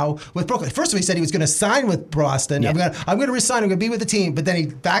agent now with Brooklyn. First of all, he said he was going to sign with Boston. Yeah. I'm going to resign. I'm going to be with the team. But then he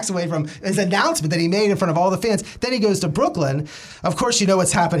backs away from his announcement that he made in front of all the fans. Then he goes to Brooklyn. of course, you know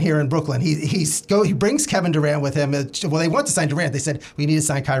what's happened here in Brooklyn. He brings Kevin Durant with him. Well, they want to sign Durant. They said, we need to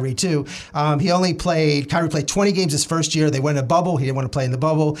sign Kyrie too. Kyrie played 20 games his first year. They went in a bubble. He didn't want to play in the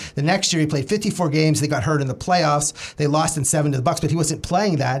bubble. The next year, he played 54 games. They got hurt in the playoffs. They lost in 7 to the Bucks, but he wasn't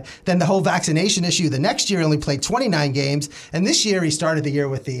playing that. Then the whole vaccination issue. The next year, he only played 29 games. And this year, he started the year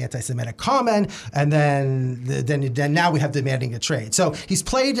with the anti-Semitic comment. And then now we have demanding a trade. So he's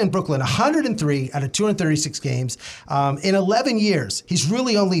played in Brooklyn 103 out of 236 games. In 11 years, he's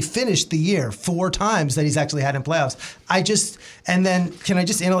really only finished the year 4 times that he's actually had in playoffs.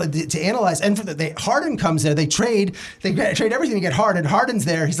 Analyze? And Harden comes there. They trade everything to get Harden. Harden's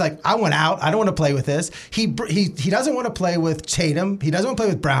there. He's like, I want out. I don't want to play with this. He doesn't want to play with Tatum. He doesn't want to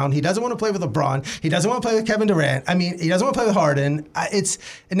play with Brown. He doesn't want to play with LeBron. He doesn't want to play with Kevin Durant. I mean, he doesn't want to play with Harden. And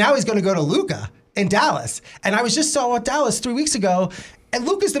now he's going to go to Luka in Dallas. And I was just saw Dallas 3 weeks ago. And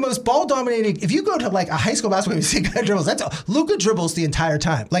Luka's the most ball-dominating. If you go to like a high school basketball game and see guy dribbles, Luka dribbles the entire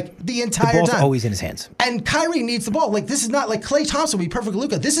time. Like the entire time. The ball's always in his hands. And Kyrie needs the ball. Like this is not like Klay Thompson would be perfect with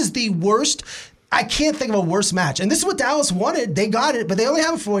Luka. This is the worst. I can't think of a worse match. And this is what Dallas wanted. They got it, but they only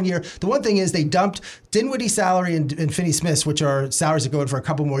have it for 1 year. The one thing is they dumped Dinwiddie's salary and Finney-Smith's, which are salaries that go in for a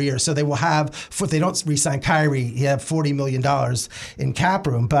couple more years. So they will have, if they don't re-sign Kyrie, he have $40 million in cap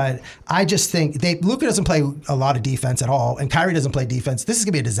room. But I just think Luka doesn't play a lot of defense at all, and Kyrie doesn't play defense. This is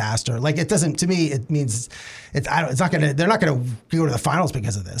gonna be a disaster. Like it doesn't. To me, it means it's not gonna. They're not gonna go to the finals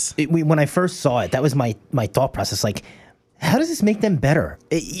because of this. When I first saw it, that was my thought process. Like, how does this make them better?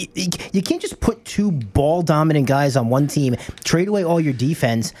 You can't just put 2 ball-dominant guys on one team, trade away all your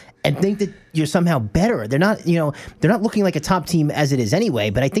defense, and think that you're somehow better. They're not looking like a top team as it is anyway,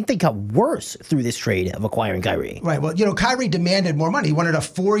 but I think they got worse through this trade of acquiring Kyrie. Right. Well, Kyrie demanded more money. He wanted a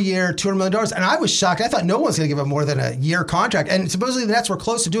 4-year, $200 million. And I was shocked. I thought no one's going to give him more than a year contract. And supposedly the Nets were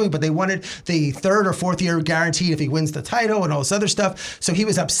close to doing it, but they wanted the 3rd or 4th year guaranteed if he wins the title and all this other stuff. So he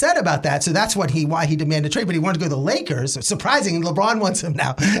was upset about that. So that's why he demanded trade. But he wanted to go to the Lakers. Surprising, LeBron wants him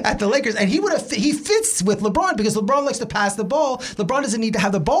now at the Lakers. And he fits with LeBron because LeBron likes to pass the ball. LeBron doesn't need to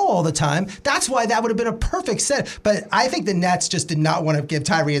have the ball all the time. That's why that would have been a perfect set. But I think the Nets just did not want to give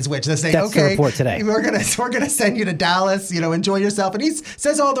Tyree his wish. They say, that's okay, the report today. We're gonna send you to Dallas. Enjoy yourself. And he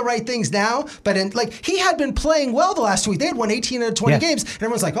says all the right things now. But he had been playing well the last 2 weeks. They had won 18 out of 20 games, and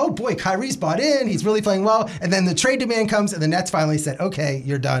everyone's like, oh boy, Kyrie's bought in. He's really playing well. And then the trade demand comes, and the Nets finally said, okay,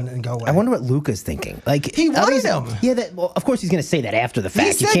 you're done, and go away. I wonder what Luka's thinking. Like he wanted him. Yeah, of course he's going to say that after the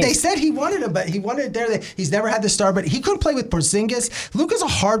fact. They said he wanted him, but he wanted it there. He's never had the star, but he couldn't play with Porzingis. Luka's a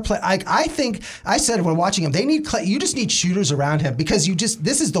hard player. I think I said when watching him, you just need shooters around him because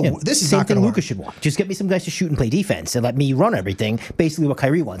this is same not thing Luka should want. Just get me some guys to shoot and play defense and let me run everything. Basically, what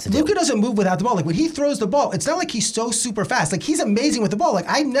Kyrie wants to do. Luka doesn't move without the ball. Like when he throws the ball, it's not like he's so super fast. Like he's amazing with the ball. Like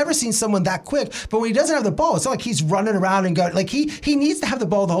I've never seen someone that quick. But when he doesn't have the ball, it's not like he's running around and going. Like he needs to have the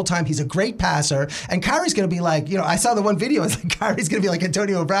ball the whole time. He's a great passer, and Kyrie's going to be like, I saw the one video. It's like Kyrie's going to be like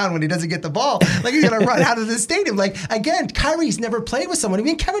Antonio Brown when he doesn't get the ball. Like he's going to run out of the stadium. Like again, Kyrie's never played with someone. I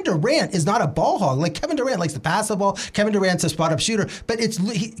mean, Kevin Durant is not a ball hog. Like Kevin Durant likes to pass the ball. Kevin Durant's a spot up shooter, but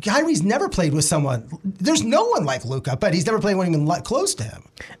Kyrie's never played with someone. There's no one like Luka, but he's never played one even close to him.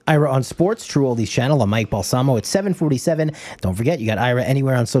 Ira on Sports, True Oldies channel. I'm Mike Balsamo at 747. Don't forget, you got Ira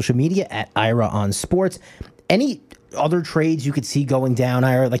anywhere on social media at Ira on Sports. Any other trades you could see going down,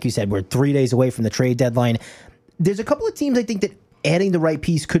 Ira? Like you said, we're 3 days away from the trade deadline. There's a couple of teams I think that adding the right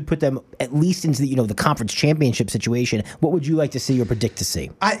piece could put them at least into the conference championship situation. What would you like to see or predict to see?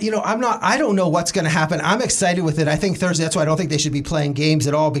 I don't know what's going to happen. I'm excited with it. I think Thursday, that's why I don't think they should be playing games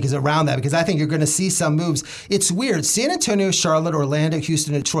at all because I think you're going to see some moves. It's weird. San Antonio, Charlotte, Orlando,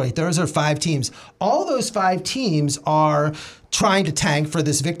 Houston, Detroit. Those are 5 teams. All those 5 teams are trying to tank for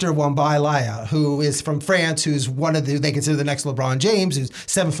this Victor Wembanyama, who is from France, who's they consider the next LeBron James, who's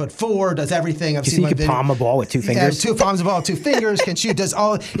 7'4", does everything. I've seen him palm a ball with 2 fingers. Palms the ball with 2 fingers, can shoot, does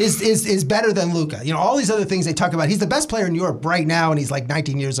all is better than Luka. All these other things they talk about. He's the best player in Europe right now, and he's like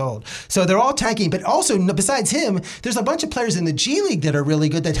 19 years old. So they're all tanking. But also, besides him, there's a bunch of players in the G League that are really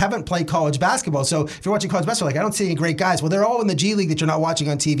good that haven't played college basketball. So if you're watching college basketball, I don't see any great guys. Well, they're all in the G League that you're not watching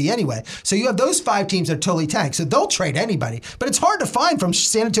on TV anyway. So you have those 5 teams that are totally tanked. So they'll trade anybody. But it's hard to find from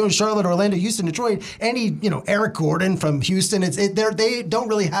San Antonio, Charlotte, Orlando, Houston, Detroit, any, Eric Gordon from Houston. They don't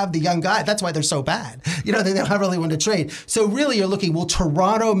really have the young guy. That's why they're so bad. They don't have really one to trade. So really you're looking, will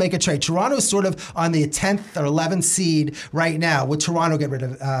Toronto make a trade? Toronto's sort of on the 10th or 11th seed right now. Would Toronto get rid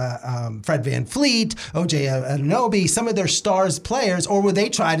of Fred VanVleet, OJ Anunoby, some of their stars players, or would they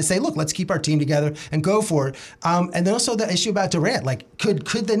try to say, look, let's keep our team together and go for it? And then also the issue about Durant, like could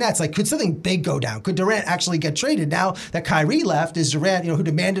the Nets, could something big go down? Could Durant actually get traded now that Kyrie Kyrie left, is Durant, who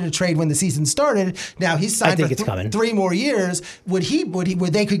demanded a trade when the season started. Now he's signed for 3 more years. Would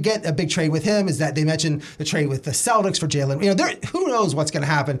they could get a big trade with him? Is that they mentioned the trade with the Celtics for Jalen? Who knows what's going to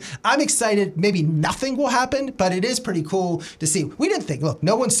happen? I'm excited. Maybe nothing will happen, but it is pretty cool to see. We didn't think. Look,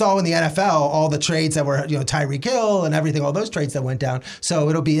 no one saw in the NFL all the trades that were Tyreek Hill and everything, all those trades that went down. So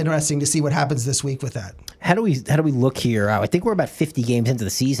it'll be interesting to see what happens this week with that. How do we look here? I think we're about 50 games into the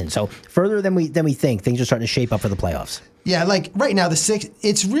season, so further than we think. Things are starting to shape up for the playoffs. Yeah, like right now,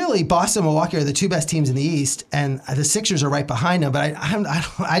 it's really Boston and Milwaukee are the 2 best teams in the East, and the Sixers are right behind them. But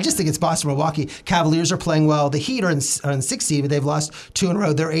I just think it's Boston and Milwaukee. Cavaliers are playing well. The Heat are in 6th seed, but they've lost 2 in a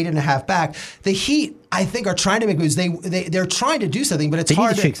row. They're 8.5 back. The Heat, I think, are trying to make moves. They're trying to do something, but it's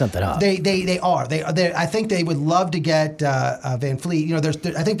hard to shake something up. They are. I think they would love to get Van Fleet.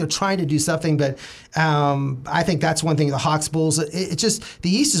 I think they're trying to do something, but I think that's one thing. The Hawks, Bulls. It's just the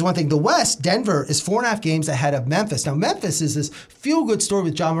East is one thing. The West, Denver is 4.5 games ahead of Memphis. Now Memphis is this feel-good story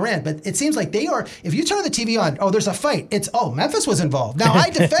with John Morant, but it seems like they are. If you turn the TV on, there's a fight. It's Memphis was involved. Now I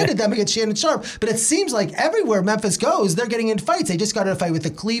defended them against Shannon Sharp, but it seems like everywhere Memphis goes, they're getting in fights. They just got in a fight with the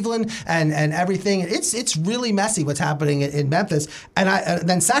Cleveland and everything. It's really messy what's happening in Memphis. And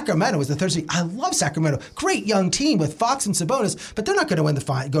then Sacramento was the third seed. I love Sacramento. Great young team with Fox and Sabonis, but they're not going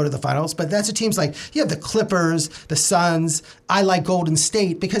to go to the finals. But that's the teams like you have the Clippers, the Suns. I like Golden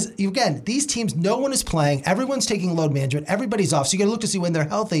State because, again, these teams, no one is playing. Everyone's taking load management. Everybody's off. So you got to look to see when they're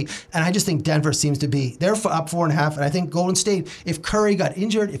healthy. And I just think Denver seems to be. They're up 4.5. And I think Golden State, if Curry got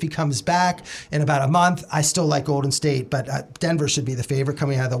injured, if he comes back in about a month, I still like Golden State. But Denver should be the favorite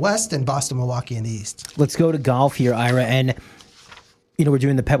coming out of the West and Boston, Milwaukee in the East. Let's go to golf here, Ira. And, we're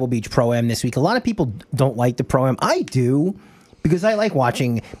doing the Pebble Beach Pro-Am this week. A lot of people don't like the Pro-Am. I do. Because I like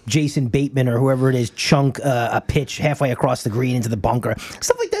watching Jason Bateman or whoever it is chunk a pitch halfway across the green into the bunker.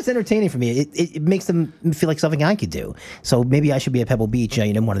 Stuff like that's entertaining for me. It makes them feel like something I could do. So maybe I should be at Pebble Beach,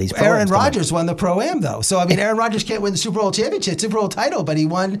 in one of these Pro-Ams. Aaron Rodgers won the Pro-Am, though. So, Aaron Rodgers can't win the Super Bowl championship, Super Bowl title, but he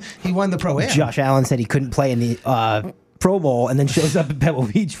won the Pro-Am. Josh Allen said he couldn't play in the Pro Bowl and then shows up at Pebble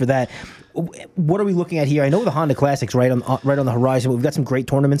Beach for that. What are we looking at here? I know the Honda Classic's right on the horizon, but we've got some great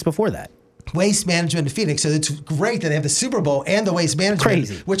tournaments before that. Waste Management in Phoenix. So it's great that they have the Super Bowl and the Waste Management,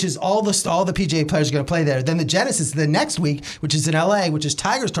 which is all the PGA players are going to play there. Then the Genesis the next week, which is in LA, which is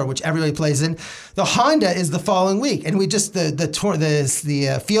Tigers Tour, which everybody plays in. The Honda is the following week, and we just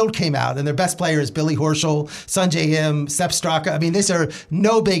the field came out, and their best player is Billy Horschel, Sungjae Im, Sepp Straka. These are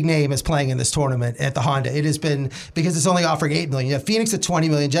no big name is playing in this tournament at the Honda. It has been because it's only offering $8 million. You have Phoenix at $20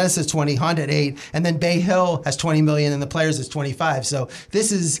 million, Genesis 20, Honda at 8, and then Bay Hill has $20 million, and the players is 25. So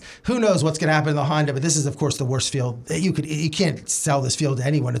this is who knows what's going to happen in the Honda, but this is of course the worst field. You can't sell this field to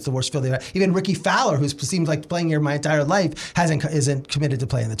anyone. It's the worst field. Even Ricky Fowler, who seems like playing here my entire life, isn't committed to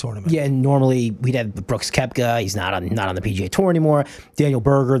play in the tournament. Yeah, and normally we'd have Brooks Koepka. He's not on the PGA Tour anymore. Daniel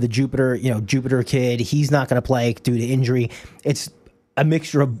Berger, the Jupiter kid, he's not going to play due to injury. It's a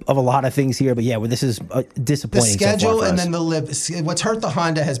mixture of a lot of things here, but this is disappointing. The schedule so far for and us. then the live. What's hurt the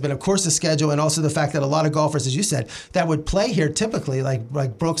Honda has been, of course, the schedule and also the fact that a lot of golfers, as you said, that would play here typically,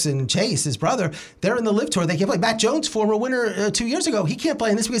 like Brooks and Chase, his brother, they're in the Live Tour. They can't play. Matt Jones, former winner 2 years ago, he can't play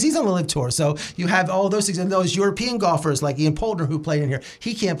in this because he's on the Live Tour. So you have all those things, and those European golfers like Ian Poulter who played in here,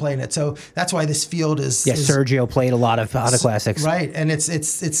 he can't play in it. So that's why this field is. Yeah, Sergio played a lot of Honda Classics, right? And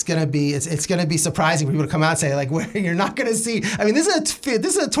it's gonna be surprising for people to come out and say where you're not gonna see.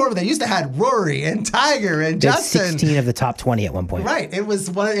 This is a tournament that used to have Rory and Tiger and Justin. 16 of the top 20 at one point. Right. It was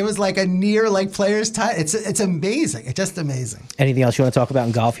like a near players tie. It's amazing. It's just amazing. Anything else you want to talk about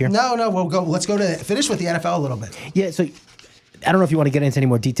in golf here? No. Let's go to finish with the NFL a little bit. Yeah. So I don't know if you want to get into any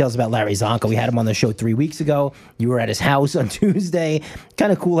more details about Larry Zonka. We had him on the show 3 weeks ago. You were at his house on Tuesday.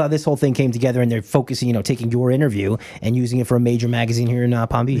 Kind of cool how this whole thing came together, and they're focusing, taking your interview and using it for a major magazine here in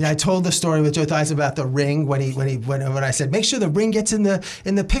Palm Beach. Yeah, I told the story with Joe Theis about the ring when I said make sure the ring gets in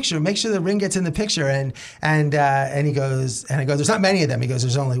the picture. Make sure the ring gets in the picture, and he goes, there's not many of them. He goes,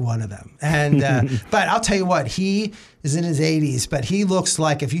 there's only one of them. And but I'll tell you what, he is in his 80s, but he looks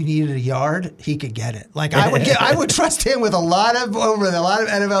like if you needed a yard, he could get it. Like I would trust him with a lot of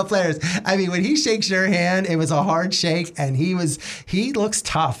NFL players. When he shakes your hand, it was a hard shake, and he looks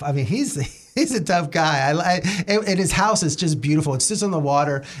tough. He's a tough guy. And his house is just beautiful. It sits on the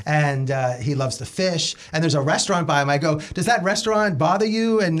water, and he loves to fish. And there's a restaurant by him. I go, does that restaurant bother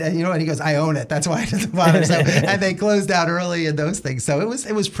you? And he goes, I own it. That's why it doesn't bother. So, and they closed out early and those things. So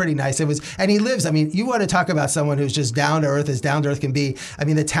it was pretty nice. And he lives. You want to talk about someone who's just down to earth as down to earth can be.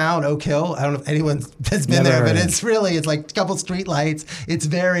 The town Oak Hill. I don't know if anyone has been there, but it's like a couple street lights. It's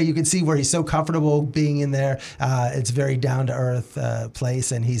you can see where he's so comfortable being in there. It's very down to earth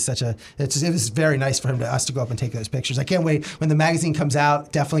place, and he's it's was very nice for us to go up and take those pictures. I can't wait when the magazine comes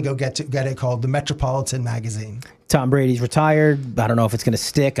out. Definitely go get it, called the Metropolitan Magazine. Tom Brady's retired. I don't know if it's going to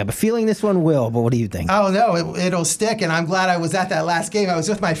stick. I have a feeling this one will, but what do you think? Oh, no, it'll stick, and I'm glad I was at that last game. I was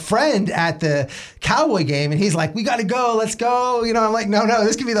with my friend at the Cowboy game, and he's like, we got to go, let's go. I'm like, no,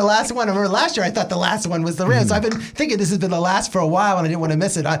 this could be the last one. I remember last year I thought the last one was the Rams. So I've been thinking this has been the last for a while, and I didn't want to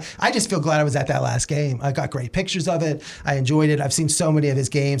miss it. I just feel glad I was at that last game. I got great pictures of it. I enjoyed it. I've seen so many of his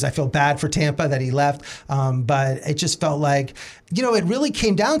games. I feel bad for Tampa that he left, but it just felt like, it really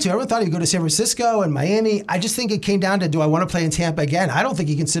came down to, everyone thought he'd go to San Francisco and Miami. I just think it came down to, do I want to play in Tampa again? I don't think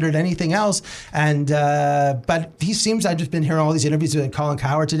he considered anything else. And but he seems, I've just been hearing all these interviews with Colin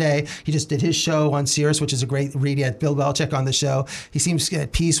Cowherd today. He just did his show on Sirius, which is a great read. He had Bill Belichick on the show. He seems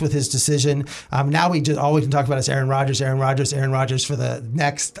at peace with his decision. Now all we can talk about is Aaron Rodgers for the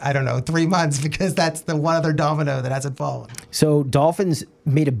next, 3 months, because that's the one other domino that hasn't fallen. So Dolphins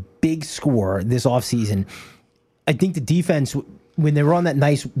made a big score this offseason. I think the defense, when they were on that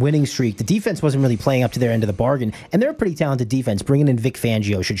nice winning streak, the defense wasn't really playing up to their end of the bargain, and they're a pretty talented defense. Bringing in Vic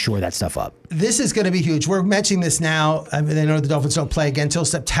Fangio should shore that stuff up. This is going to be huge. We're mentioning this now. I know the Dolphins don't play again until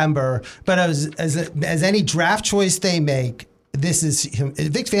September, but as any draft choice they make, this is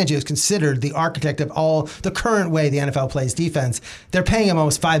Vic Fangio is considered the architect of all the current way the NFL plays defense. They're paying him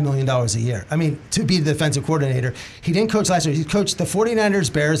almost $5 million a year. I mean, to be the defensive coordinator. He didn't coach last year. He coached the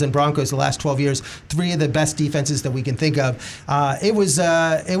 49ers, Bears, and Broncos the last 12 years, three of the best defenses that we can think of. It was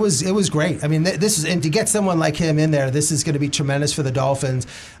great. I mean, and to get someone like him in there, this is going to be tremendous for the Dolphins.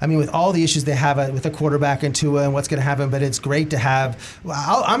 I mean, with all the issues they have with the quarterback and Tua and what's going to happen, but it's great to have.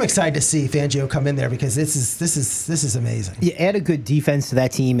 I'm excited to see Fangio come in there, because this is amazing. Yeah. Add a good defense to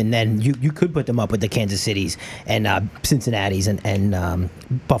that team, and then you could put them up with the Kansas Cities and Cincinnati's and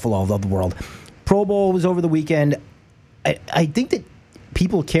Buffalo of the world. Pro Bowl was over the weekend. I think that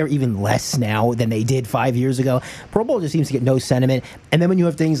people care even less now than they did 5 years ago. Pro Bowl just seems to get no sentiment. And then when you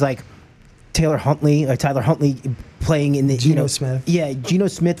have things like Tyler Huntley playing in the Geno Smith. Yeah, Geno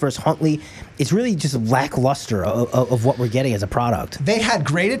Smith versus Huntley. It's really just lackluster of what we're getting as a product. They had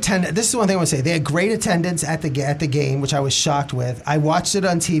great attendance. This is one thing I want to say. They had great attendance at the game, which I was shocked with. I watched it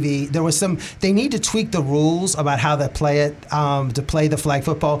on TV. There was they need to tweak the rules about how they play it, to play the flag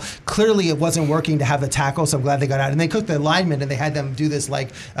football. Clearly it wasn't working to have the tackle, so I'm glad they got out. And they took the linemen and they had them do this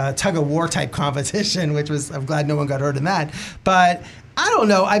tug of war type competition, which was, I'm glad no one got hurt in that. But I don't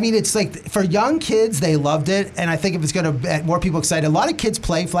know. I mean, it's like for young kids, they loved it, and I think if it's going to get more people excited, a lot of kids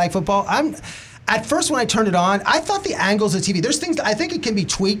play flag football. At first, when I turned it on, I thought the angles of TV, there's things, I think it can be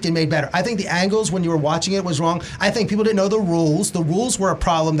tweaked and made better. I think the angles when you were watching it was wrong. I think people didn't know the rules. The rules were a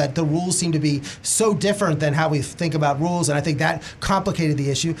problem, that the rules seem to be so different than how we think about rules, and I think that complicated the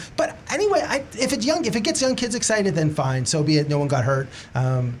issue. But anyway, if it gets young kids excited, then fine. So be it. No one got hurt.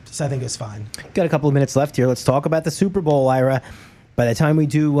 So I think it's fine. Got a couple of minutes left here. Let's talk about the Super Bowl, Ira. By the time we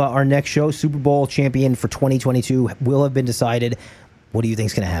do our next show, Super Bowl champion for 2022 will have been decided. What do you think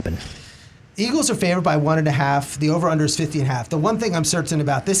is going to happen? Eagles are favored by 1.5. The over-under is 50.5. The one thing I'm certain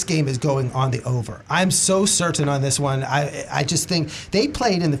about, this game is going on the over. I'm so certain on this one. I just think they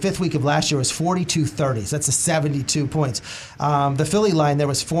played in the fifth week of last year was 42-30. So that's a 72 points. The Philly line there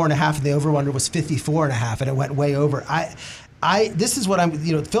was 4.5, and the over-under was 54.5, and it went way over. This is what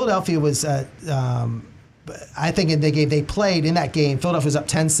Philadelphia was. I think they played in that game. Philadelphia was up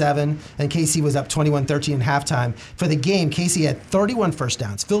 10-7, and KC was up 21-13 in halftime. For the game, KC had 31 first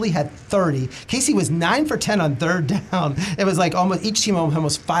downs. Philly had 30. KC was 9 for 10 on third down. It was like almost each team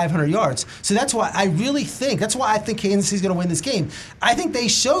almost 500 yards. So that's why I think Kansas City's going to win this game. I think they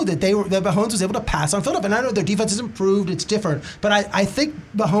showed that that Mahomes was able to pass on Philadelphia. And I know their defense has improved; it's different, but I think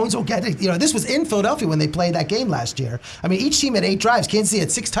Mahomes will get it. This was in Philadelphia when they played that game last year. I mean, each team had 8 drives. Kansas City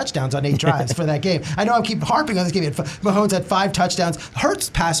had 6 touchdowns on 8 drives for that game. I know I'm keep harping on this game. Mahomes had 5 touchdowns. Hurts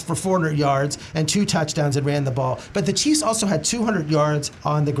passed for 400 yards and 2 touchdowns and ran the ball. But the Chiefs also had 200 yards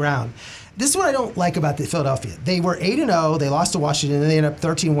on the ground. This is what I don't like about Philadelphia. They were 8-0. They lost to Washington, and they ended up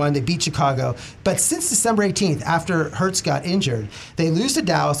 13-1. They beat Chicago. But since December 18th, after Hurts got injured, they lose to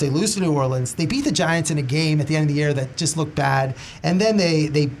Dallas. They lose to New Orleans. They beat the Giants in a game at the end of the year that just looked bad. And then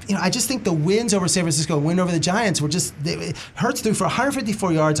I just think the wins over San Francisco, win over the Giants were just. Hurts threw for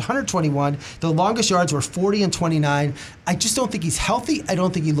 154 yards, 121. The longest yards were 40 and 29. I just don't think he's healthy. I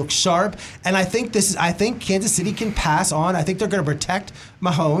don't think he looks sharp. And I think Kansas City can pass on. I think they're going to protect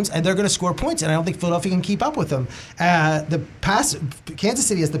Mahomes, and they're going to score score points, and I don't think Philadelphia can keep up with them. Kansas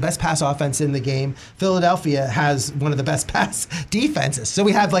City has the best pass offense in the game. Philadelphia has one of the best pass defenses. So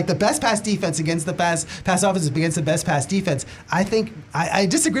we have like the best pass defense against the pass offense against the best pass defense. I think I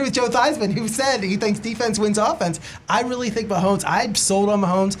disagree with Joe Theismann, who said he thinks defense wins offense. I really think Mahomes. I'm sold on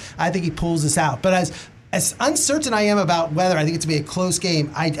Mahomes. I think he pulls this out. But as uncertain I am about whether I think it's going to be a close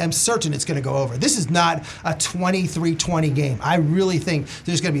game, I am certain it's going to go over. This is not a 23-20 game. I really think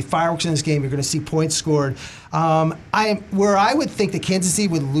there's going to be fireworks in this game. You're going to see points scored. Where I would think that Kansas City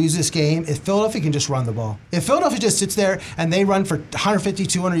would lose this game if Philadelphia can just run the ball. If Philadelphia just sits there and they run for 150,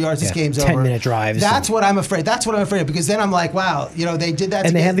 200 yards, this game's over. 10-minute drives. That's what I'm afraid. That's what I'm afraid of, because then I'm like, wow, they did that.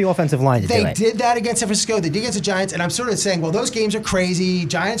 And they have the offensive line to do it. They did that against San Francisco. They did against the Giants. And I'm sort of saying, well, those games are crazy.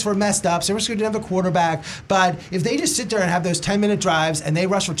 Giants were messed up. San Francisco didn't have a quarterback. But if they just sit there and have those 10-minute drives and they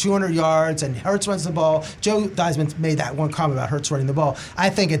rush for 200 yards and Hurts runs the ball, Joe Theismann made that one comment about Hurts running the ball.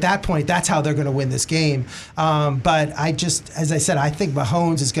 I think at that point, that's how they're going to win this game. But as I said, I think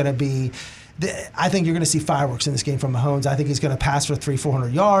Mahomes is going to be. I think you're going to see fireworks in this game from Mahomes. I think he's going to pass for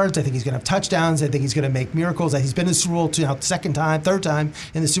 300-400 yards. I think he's going to have touchdowns. I think he's going to make miracles. He's been in the Super Bowl third time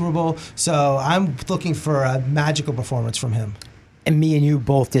in the Super Bowl. So I'm looking for a magical performance from him. And me and you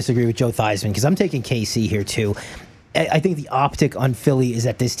both disagree with Joe Theismann, because I'm taking KC here too. I think the optic on Philly is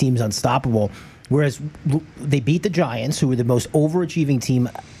that this team's unstoppable, whereas they beat the Giants, who were the most overachieving team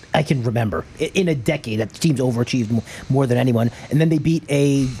I can remember in a decade. That team's overachieved more than anyone. And then they beat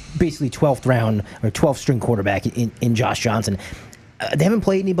a basically 12th round or 12th string quarterback in Josh Johnson. They haven't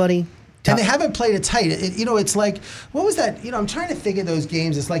played anybody. And they haven't played it tight. It's like, what was that? I'm trying to think of those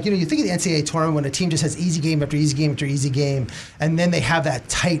games. It's like, you think of the NCAA tournament when a team just has easy game after easy game after easy game, and then they have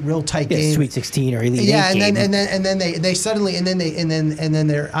that real tight game. Sweet 16 or Elite 8 game. and then they suddenly and then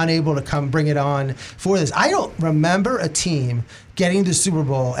they're unable to come bring it on for this. I don't remember a team getting to the Super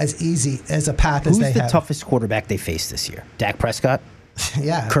Bowl as easy as a path as they have. Who's the toughest quarterback they faced this year? Dak Prescott?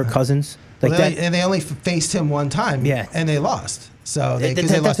 Yeah. Kirk Cousins? And they only faced him one time. Yeah. And they lost. So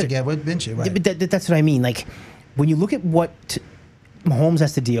because they lost again with Minshew, right? But that's what I mean. Like, when you look at what Mahomes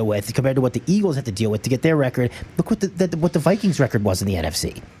has to deal with compared to what the Eagles have to deal with to get their record, look what the Vikings record was in the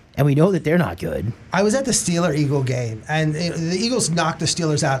NFC. And we know that they're not good. I was at the Steeler-Eagle game, and the Eagles knocked the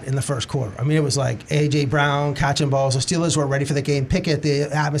Steelers out in the first quarter. I mean, it was like A.J. Brown catching balls. The Steelers were ready for the game, Pickett,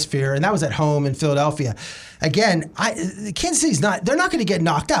 the atmosphere, and that was at home in Philadelphia. Again, Kansas City's they're not going to get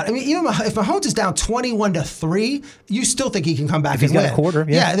knocked out. I mean, even if Mahomes is down 21-3, you still think he can come back and win. He's got a quarter,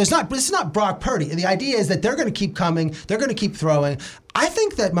 yeah. This is not Brock Purdy. The idea is that they're going to keep coming. They're going to keep throwing. I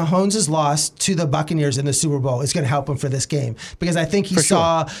think that Mahomes' loss to the Buccaneers in the Super Bowl is going to help him for this game, because I think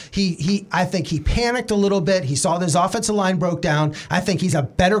I think he panicked a little bit. He saw his offensive line broke down. I think he's a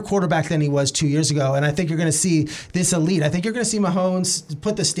better quarterback than he was 2 years ago, and I think you're going to see this elite. I think you're going to see Mahomes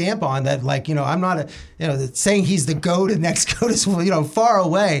put the stamp on that. Like, I'm not saying he's the GOAT and next GOAT is far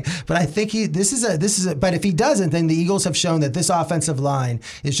away, but I think this is a. But if he doesn't, then the Eagles have shown that this offensive line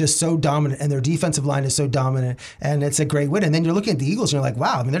is just so dominant, and their defensive line is so dominant, and it's a great win. And then you're looking at the Eagles. And you're like,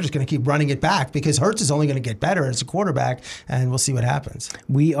 wow, I mean, they're just going to keep running it back, because Hurts is only going to get better as a quarterback, and we'll see what happens.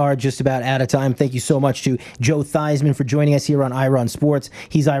 We are just about out of time. Thank you so much to Joe Theismann for joining us here on Ira on Sports.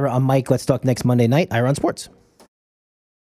 He's Ira. I'm Mike. Let's talk next Monday night, Ira on Sports.